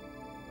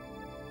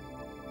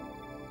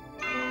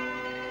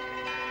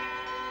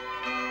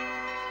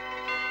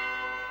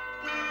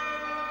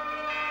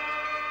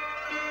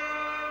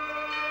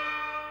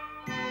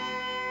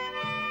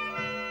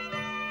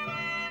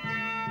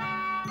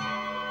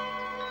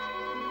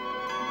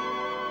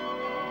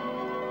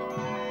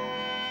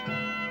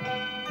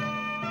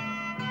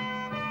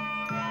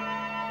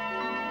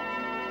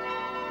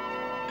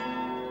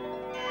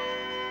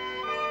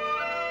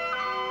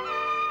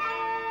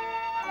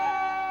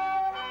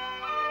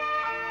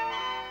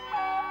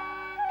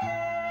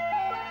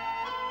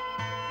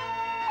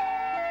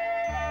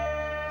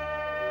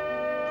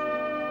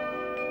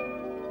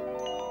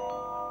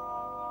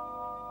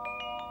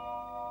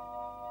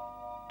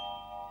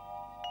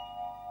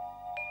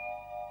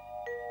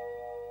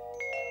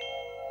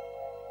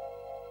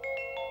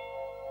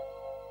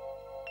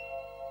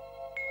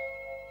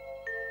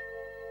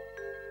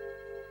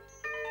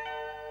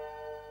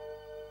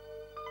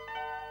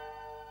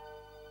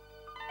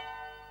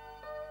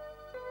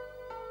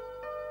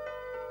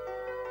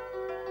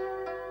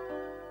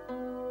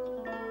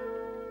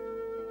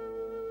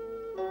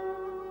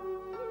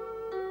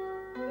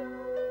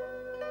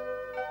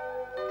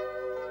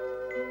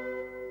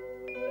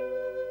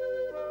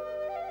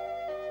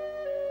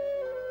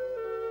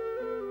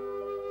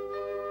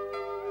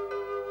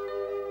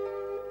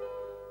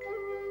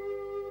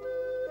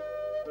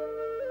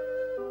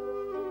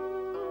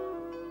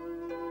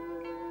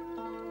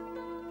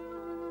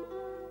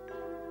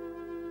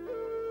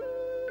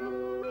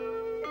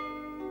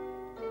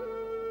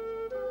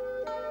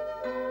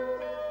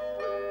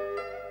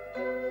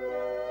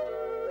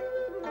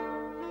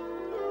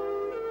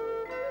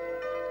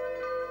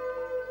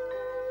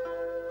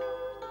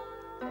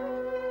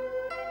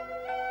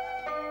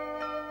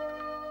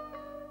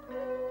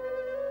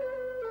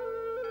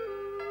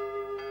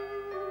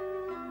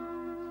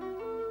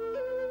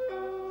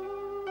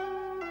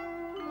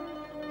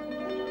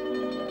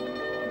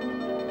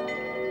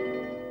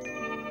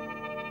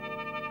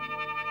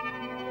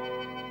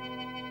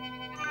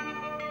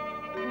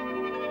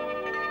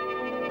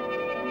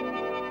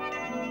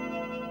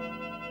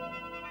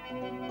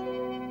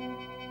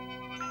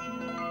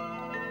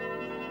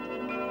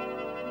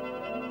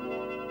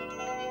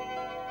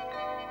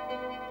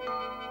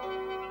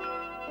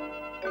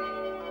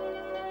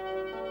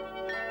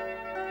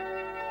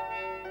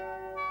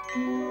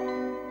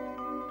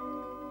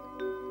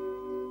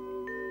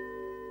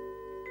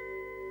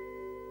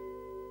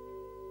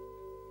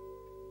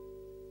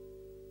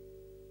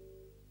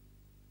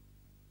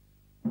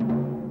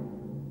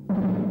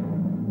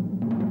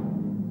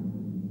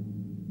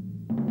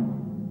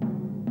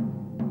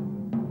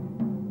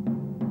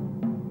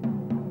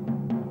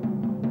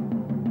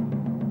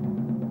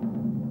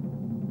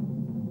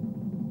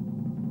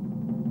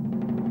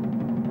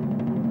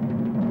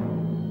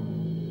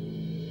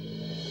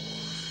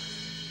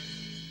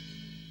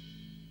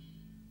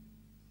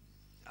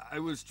 I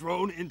was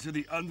thrown into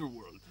the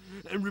underworld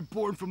and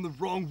reborn from the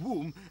wrong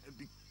womb and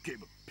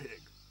became a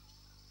pig.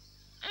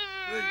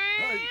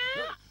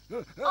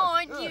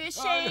 Aren't you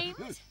ashamed?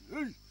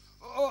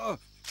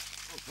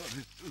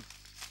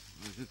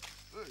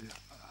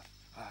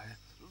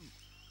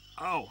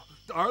 Ow,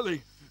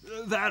 darling,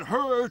 that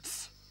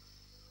hurts.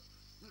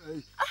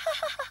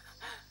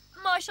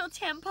 Marshal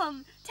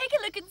Tampon, take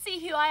a look and see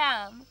who I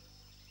am.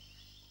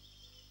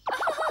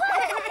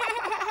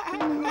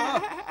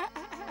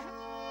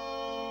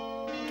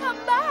 Come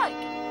back,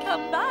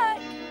 come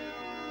back.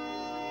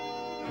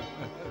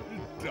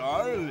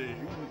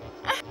 Darling.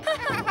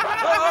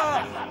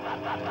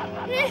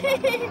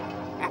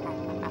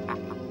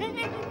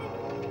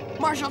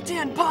 Marshal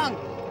Tampon,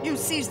 you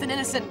seized an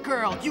innocent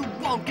girl. You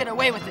won't get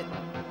away with it.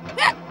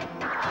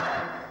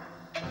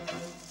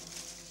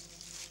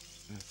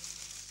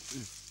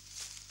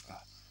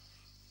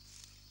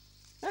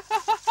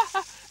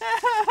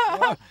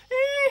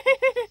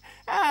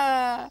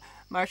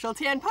 Marshal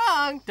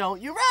Tampon,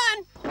 don't you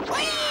run!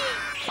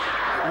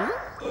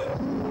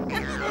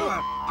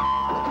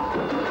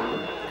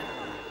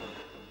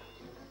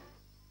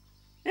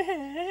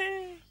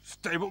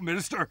 Stable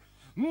minister,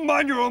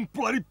 mind your own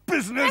bloody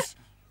business!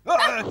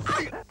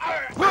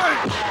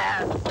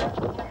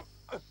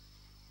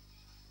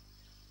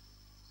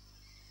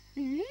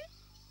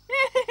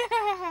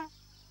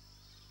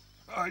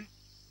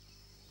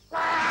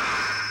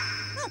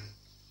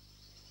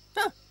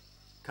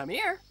 Come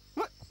here.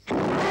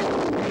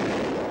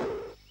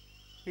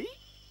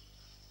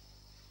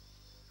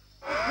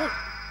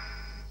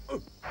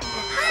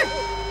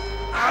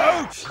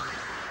 Ouch!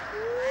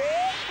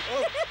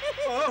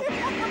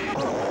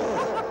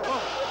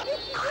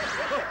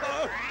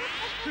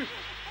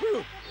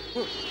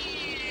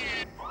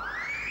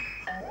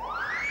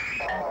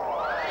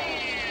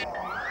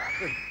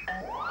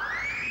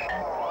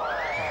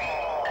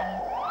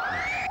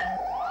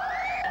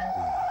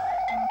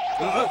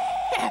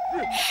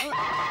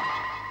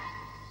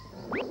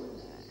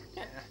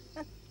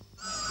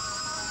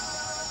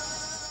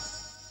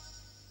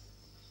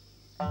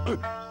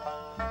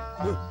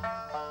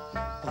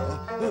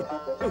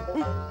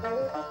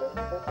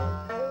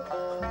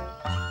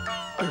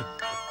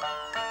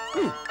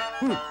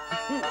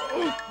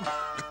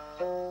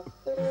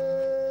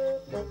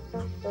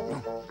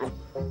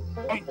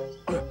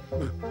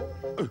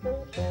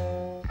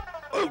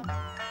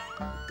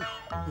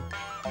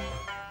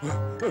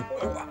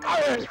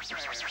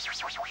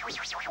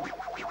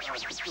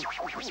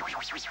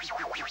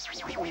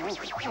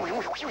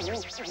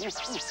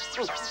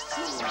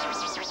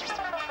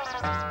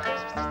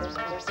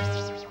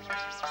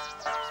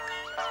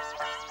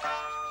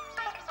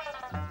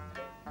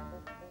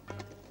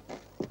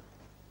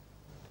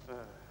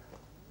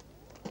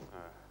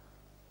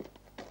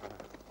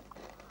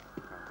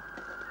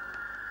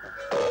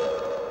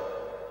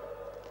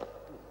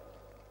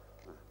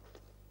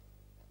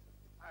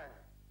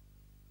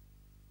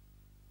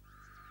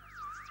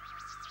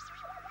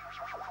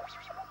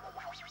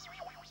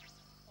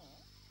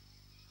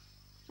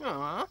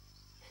 Aw.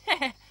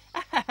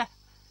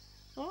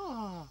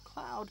 Oh,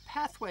 Cloud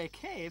Pathway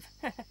Cave.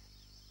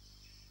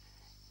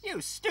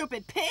 You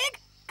stupid pig!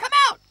 Come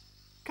out!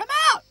 Come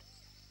out!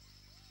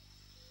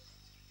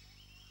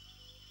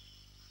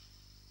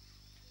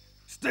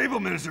 Stable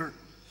minister,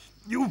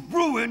 you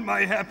ruined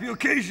my happy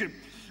occasion!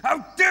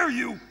 How dare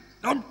you!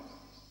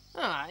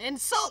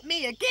 Insult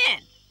me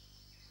again!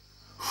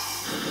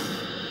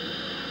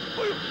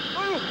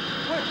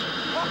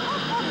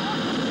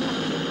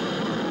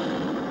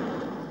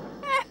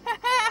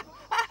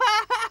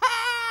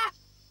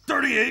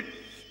 "38,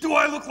 do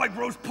I look like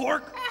roast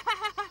pork?"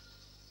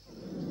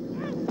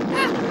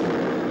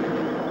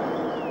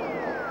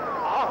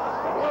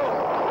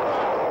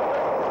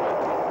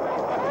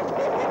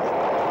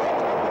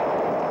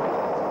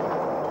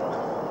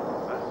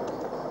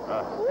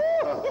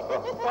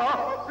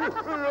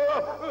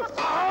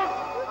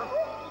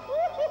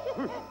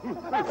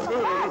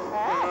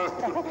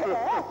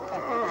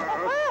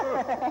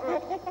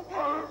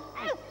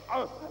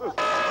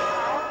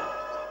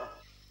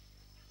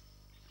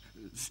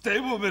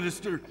 Stable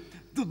minister,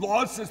 the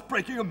law says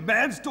breaking a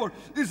man's door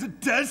is a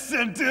death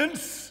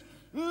sentence.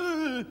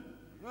 You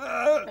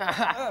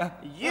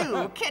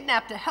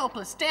kidnapped a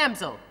helpless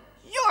damsel.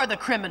 You're the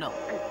criminal.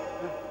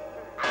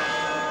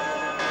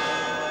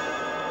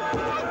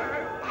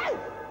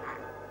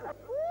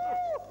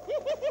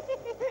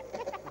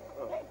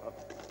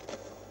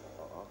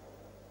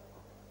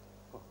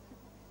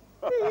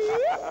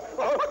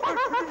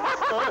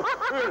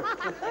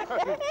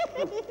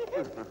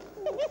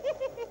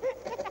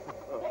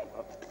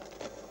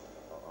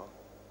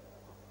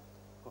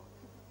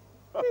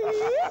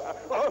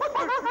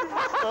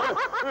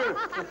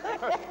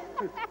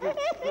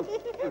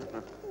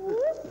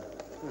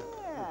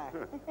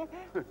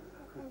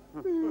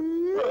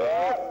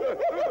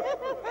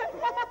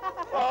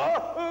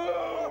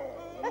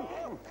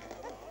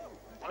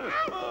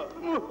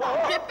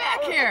 Get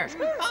back here!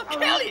 I'll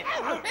kill you!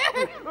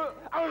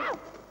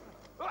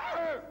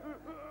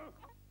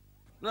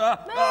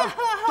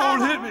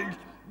 Don't hit me!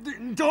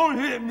 Don't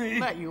hit me!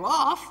 Let you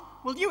off?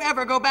 Will you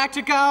ever go back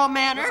to Gao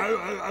Manor?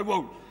 I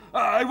won't.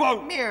 I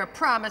won't. Mere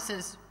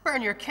promises.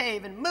 Burn your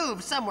cave and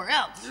move somewhere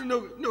else.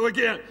 No, I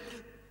can't.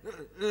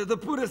 The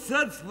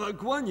Bodhisattva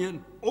Guan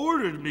Yin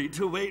ordered me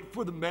to wait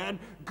for the man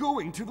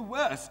going to the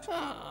west.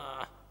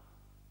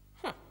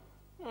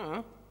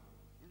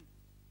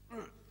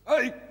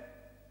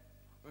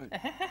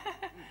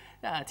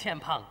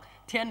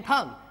 Tian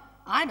Peng,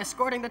 I'm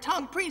escorting the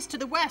Tong priest to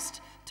the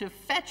west to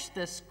fetch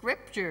the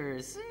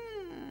scriptures.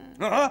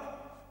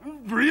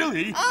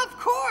 Really? Of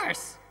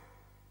course!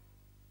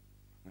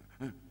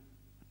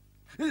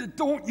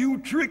 Don't you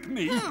trick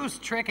me! Who's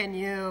tricking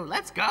you?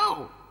 Let's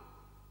go!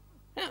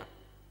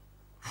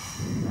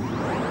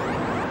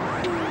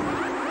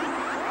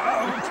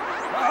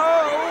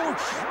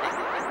 Ouch!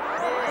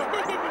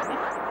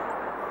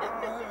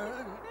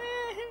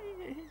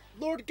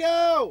 Lord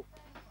Gao!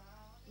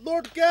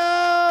 Lord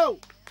Gao!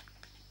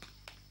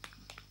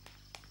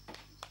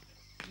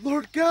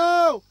 Lord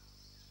Gao!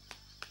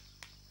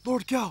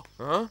 Lord Gao!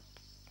 Huh?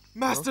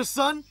 Master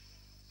Son,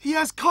 he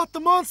has caught the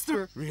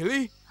monster!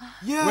 Really?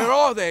 Yeah! Where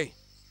are they?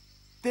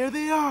 There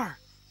they are!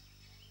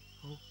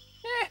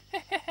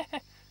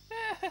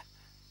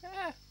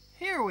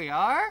 Here we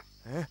are.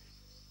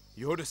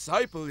 Your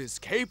disciple is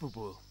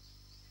capable.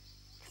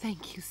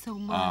 Thank you so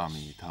much.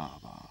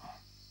 Amitabha.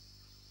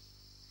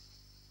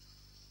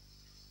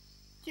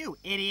 You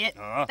idiot.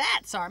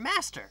 That's our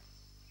master.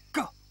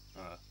 Go.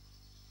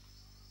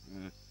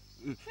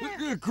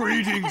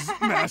 Greetings,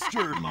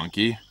 Master.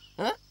 Monkey?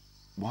 Huh?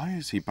 Why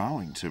is he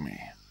bowing to me?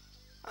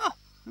 Oh,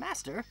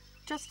 master,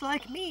 just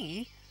like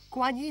me,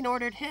 Guan Yin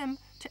ordered him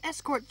to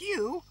escort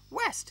you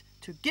west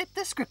to get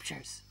the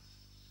scriptures.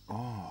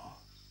 Oh.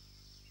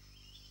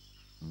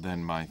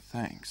 Then my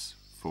thanks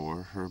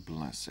for her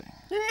blessing.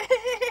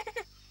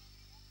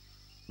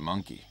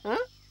 Monkey,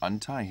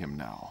 untie him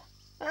now.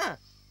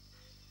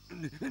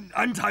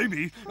 Untie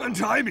me!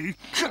 Untie me!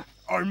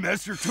 Our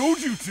master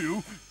told you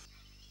to!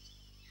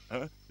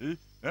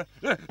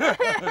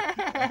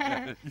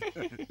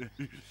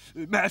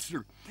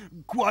 Master,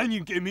 Guan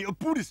Yin gave me a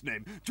Buddhist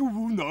name,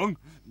 Zhu Neng.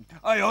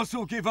 I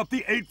also gave up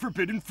the 8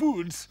 forbidden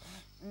foods.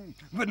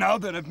 But now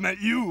that I've met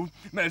you,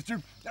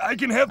 Master, I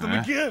can have them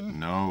again.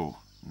 No.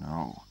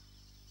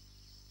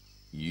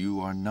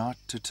 You are not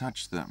to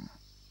touch them.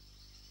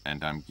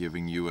 And I'm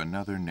giving you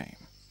another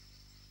name.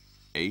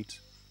 8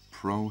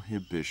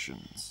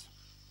 prohibitions.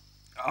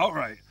 All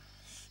right.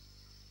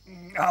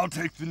 I'll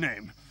take the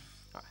name.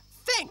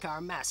 Thank our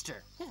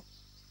master.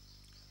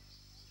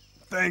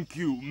 Thank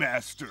you,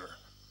 Master.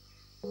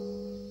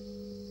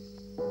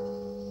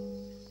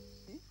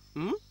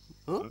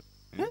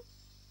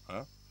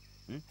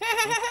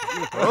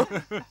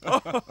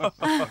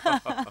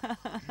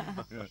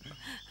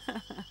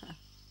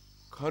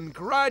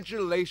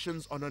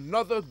 Congratulations on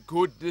another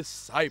good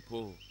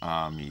disciple.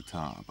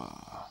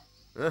 Amitabha.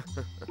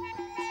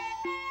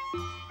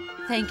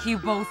 Thank you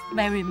both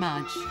very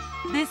much.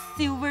 This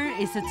silver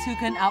is a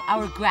token of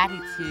our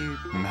gratitude.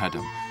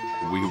 Madam,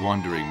 we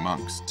wandering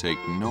monks take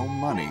no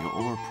money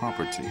or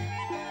property.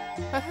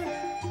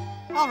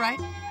 All right.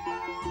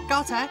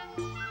 Gaotai,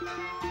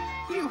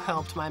 you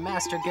helped my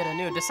master get a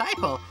new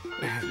disciple.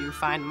 If you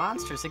find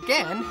monsters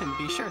again,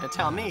 be sure to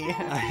tell me.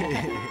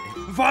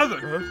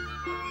 Father!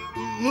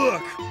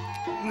 Look!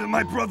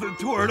 My brother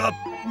tore it up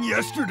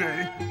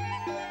yesterday.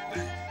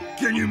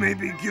 Can you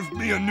maybe give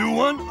me a new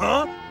one,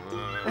 huh?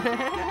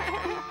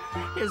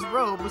 His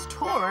robe was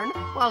torn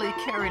while he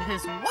carried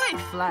his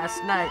wife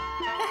last night.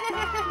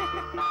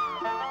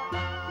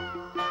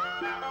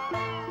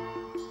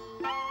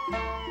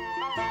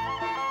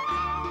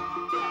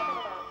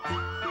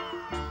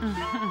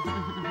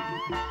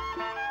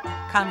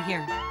 Come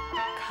here.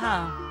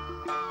 Come.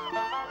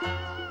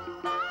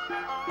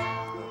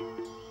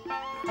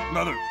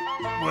 Mother,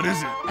 what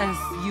is it? As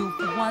you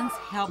once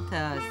helped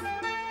us,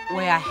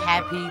 we are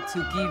happy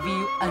to give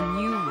you a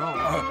new role.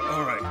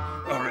 All right.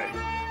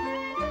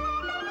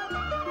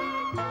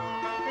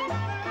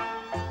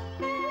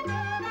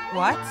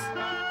 What?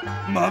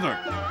 Mother,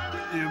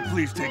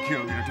 please take care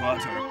of your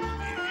daughter.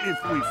 If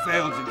we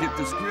fail to get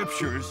the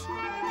scriptures,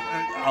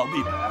 I'll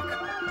be back.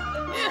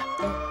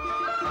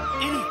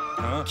 Idiot!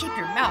 Keep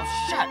your mouth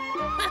shut.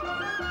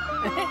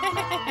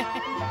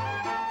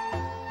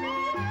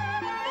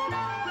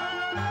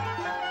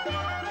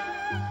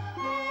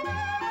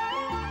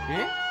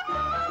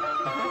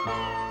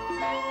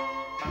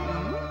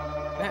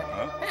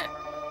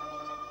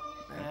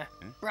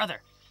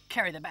 Brother,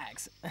 carry the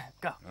bags.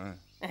 Go.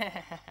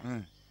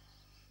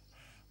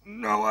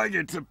 Now I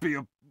get to be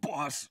a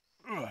boss.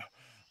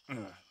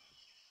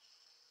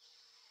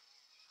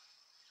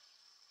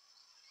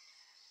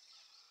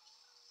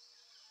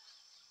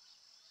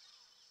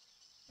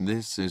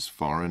 This is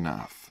far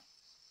enough.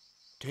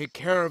 Take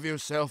care of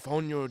yourself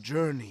on your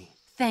journey.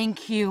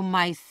 Thank you,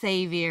 my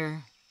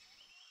savior.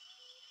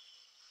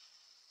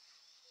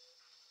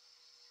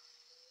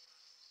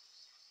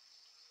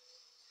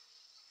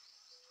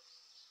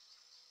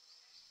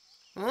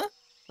 Huh?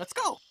 Let's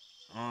go.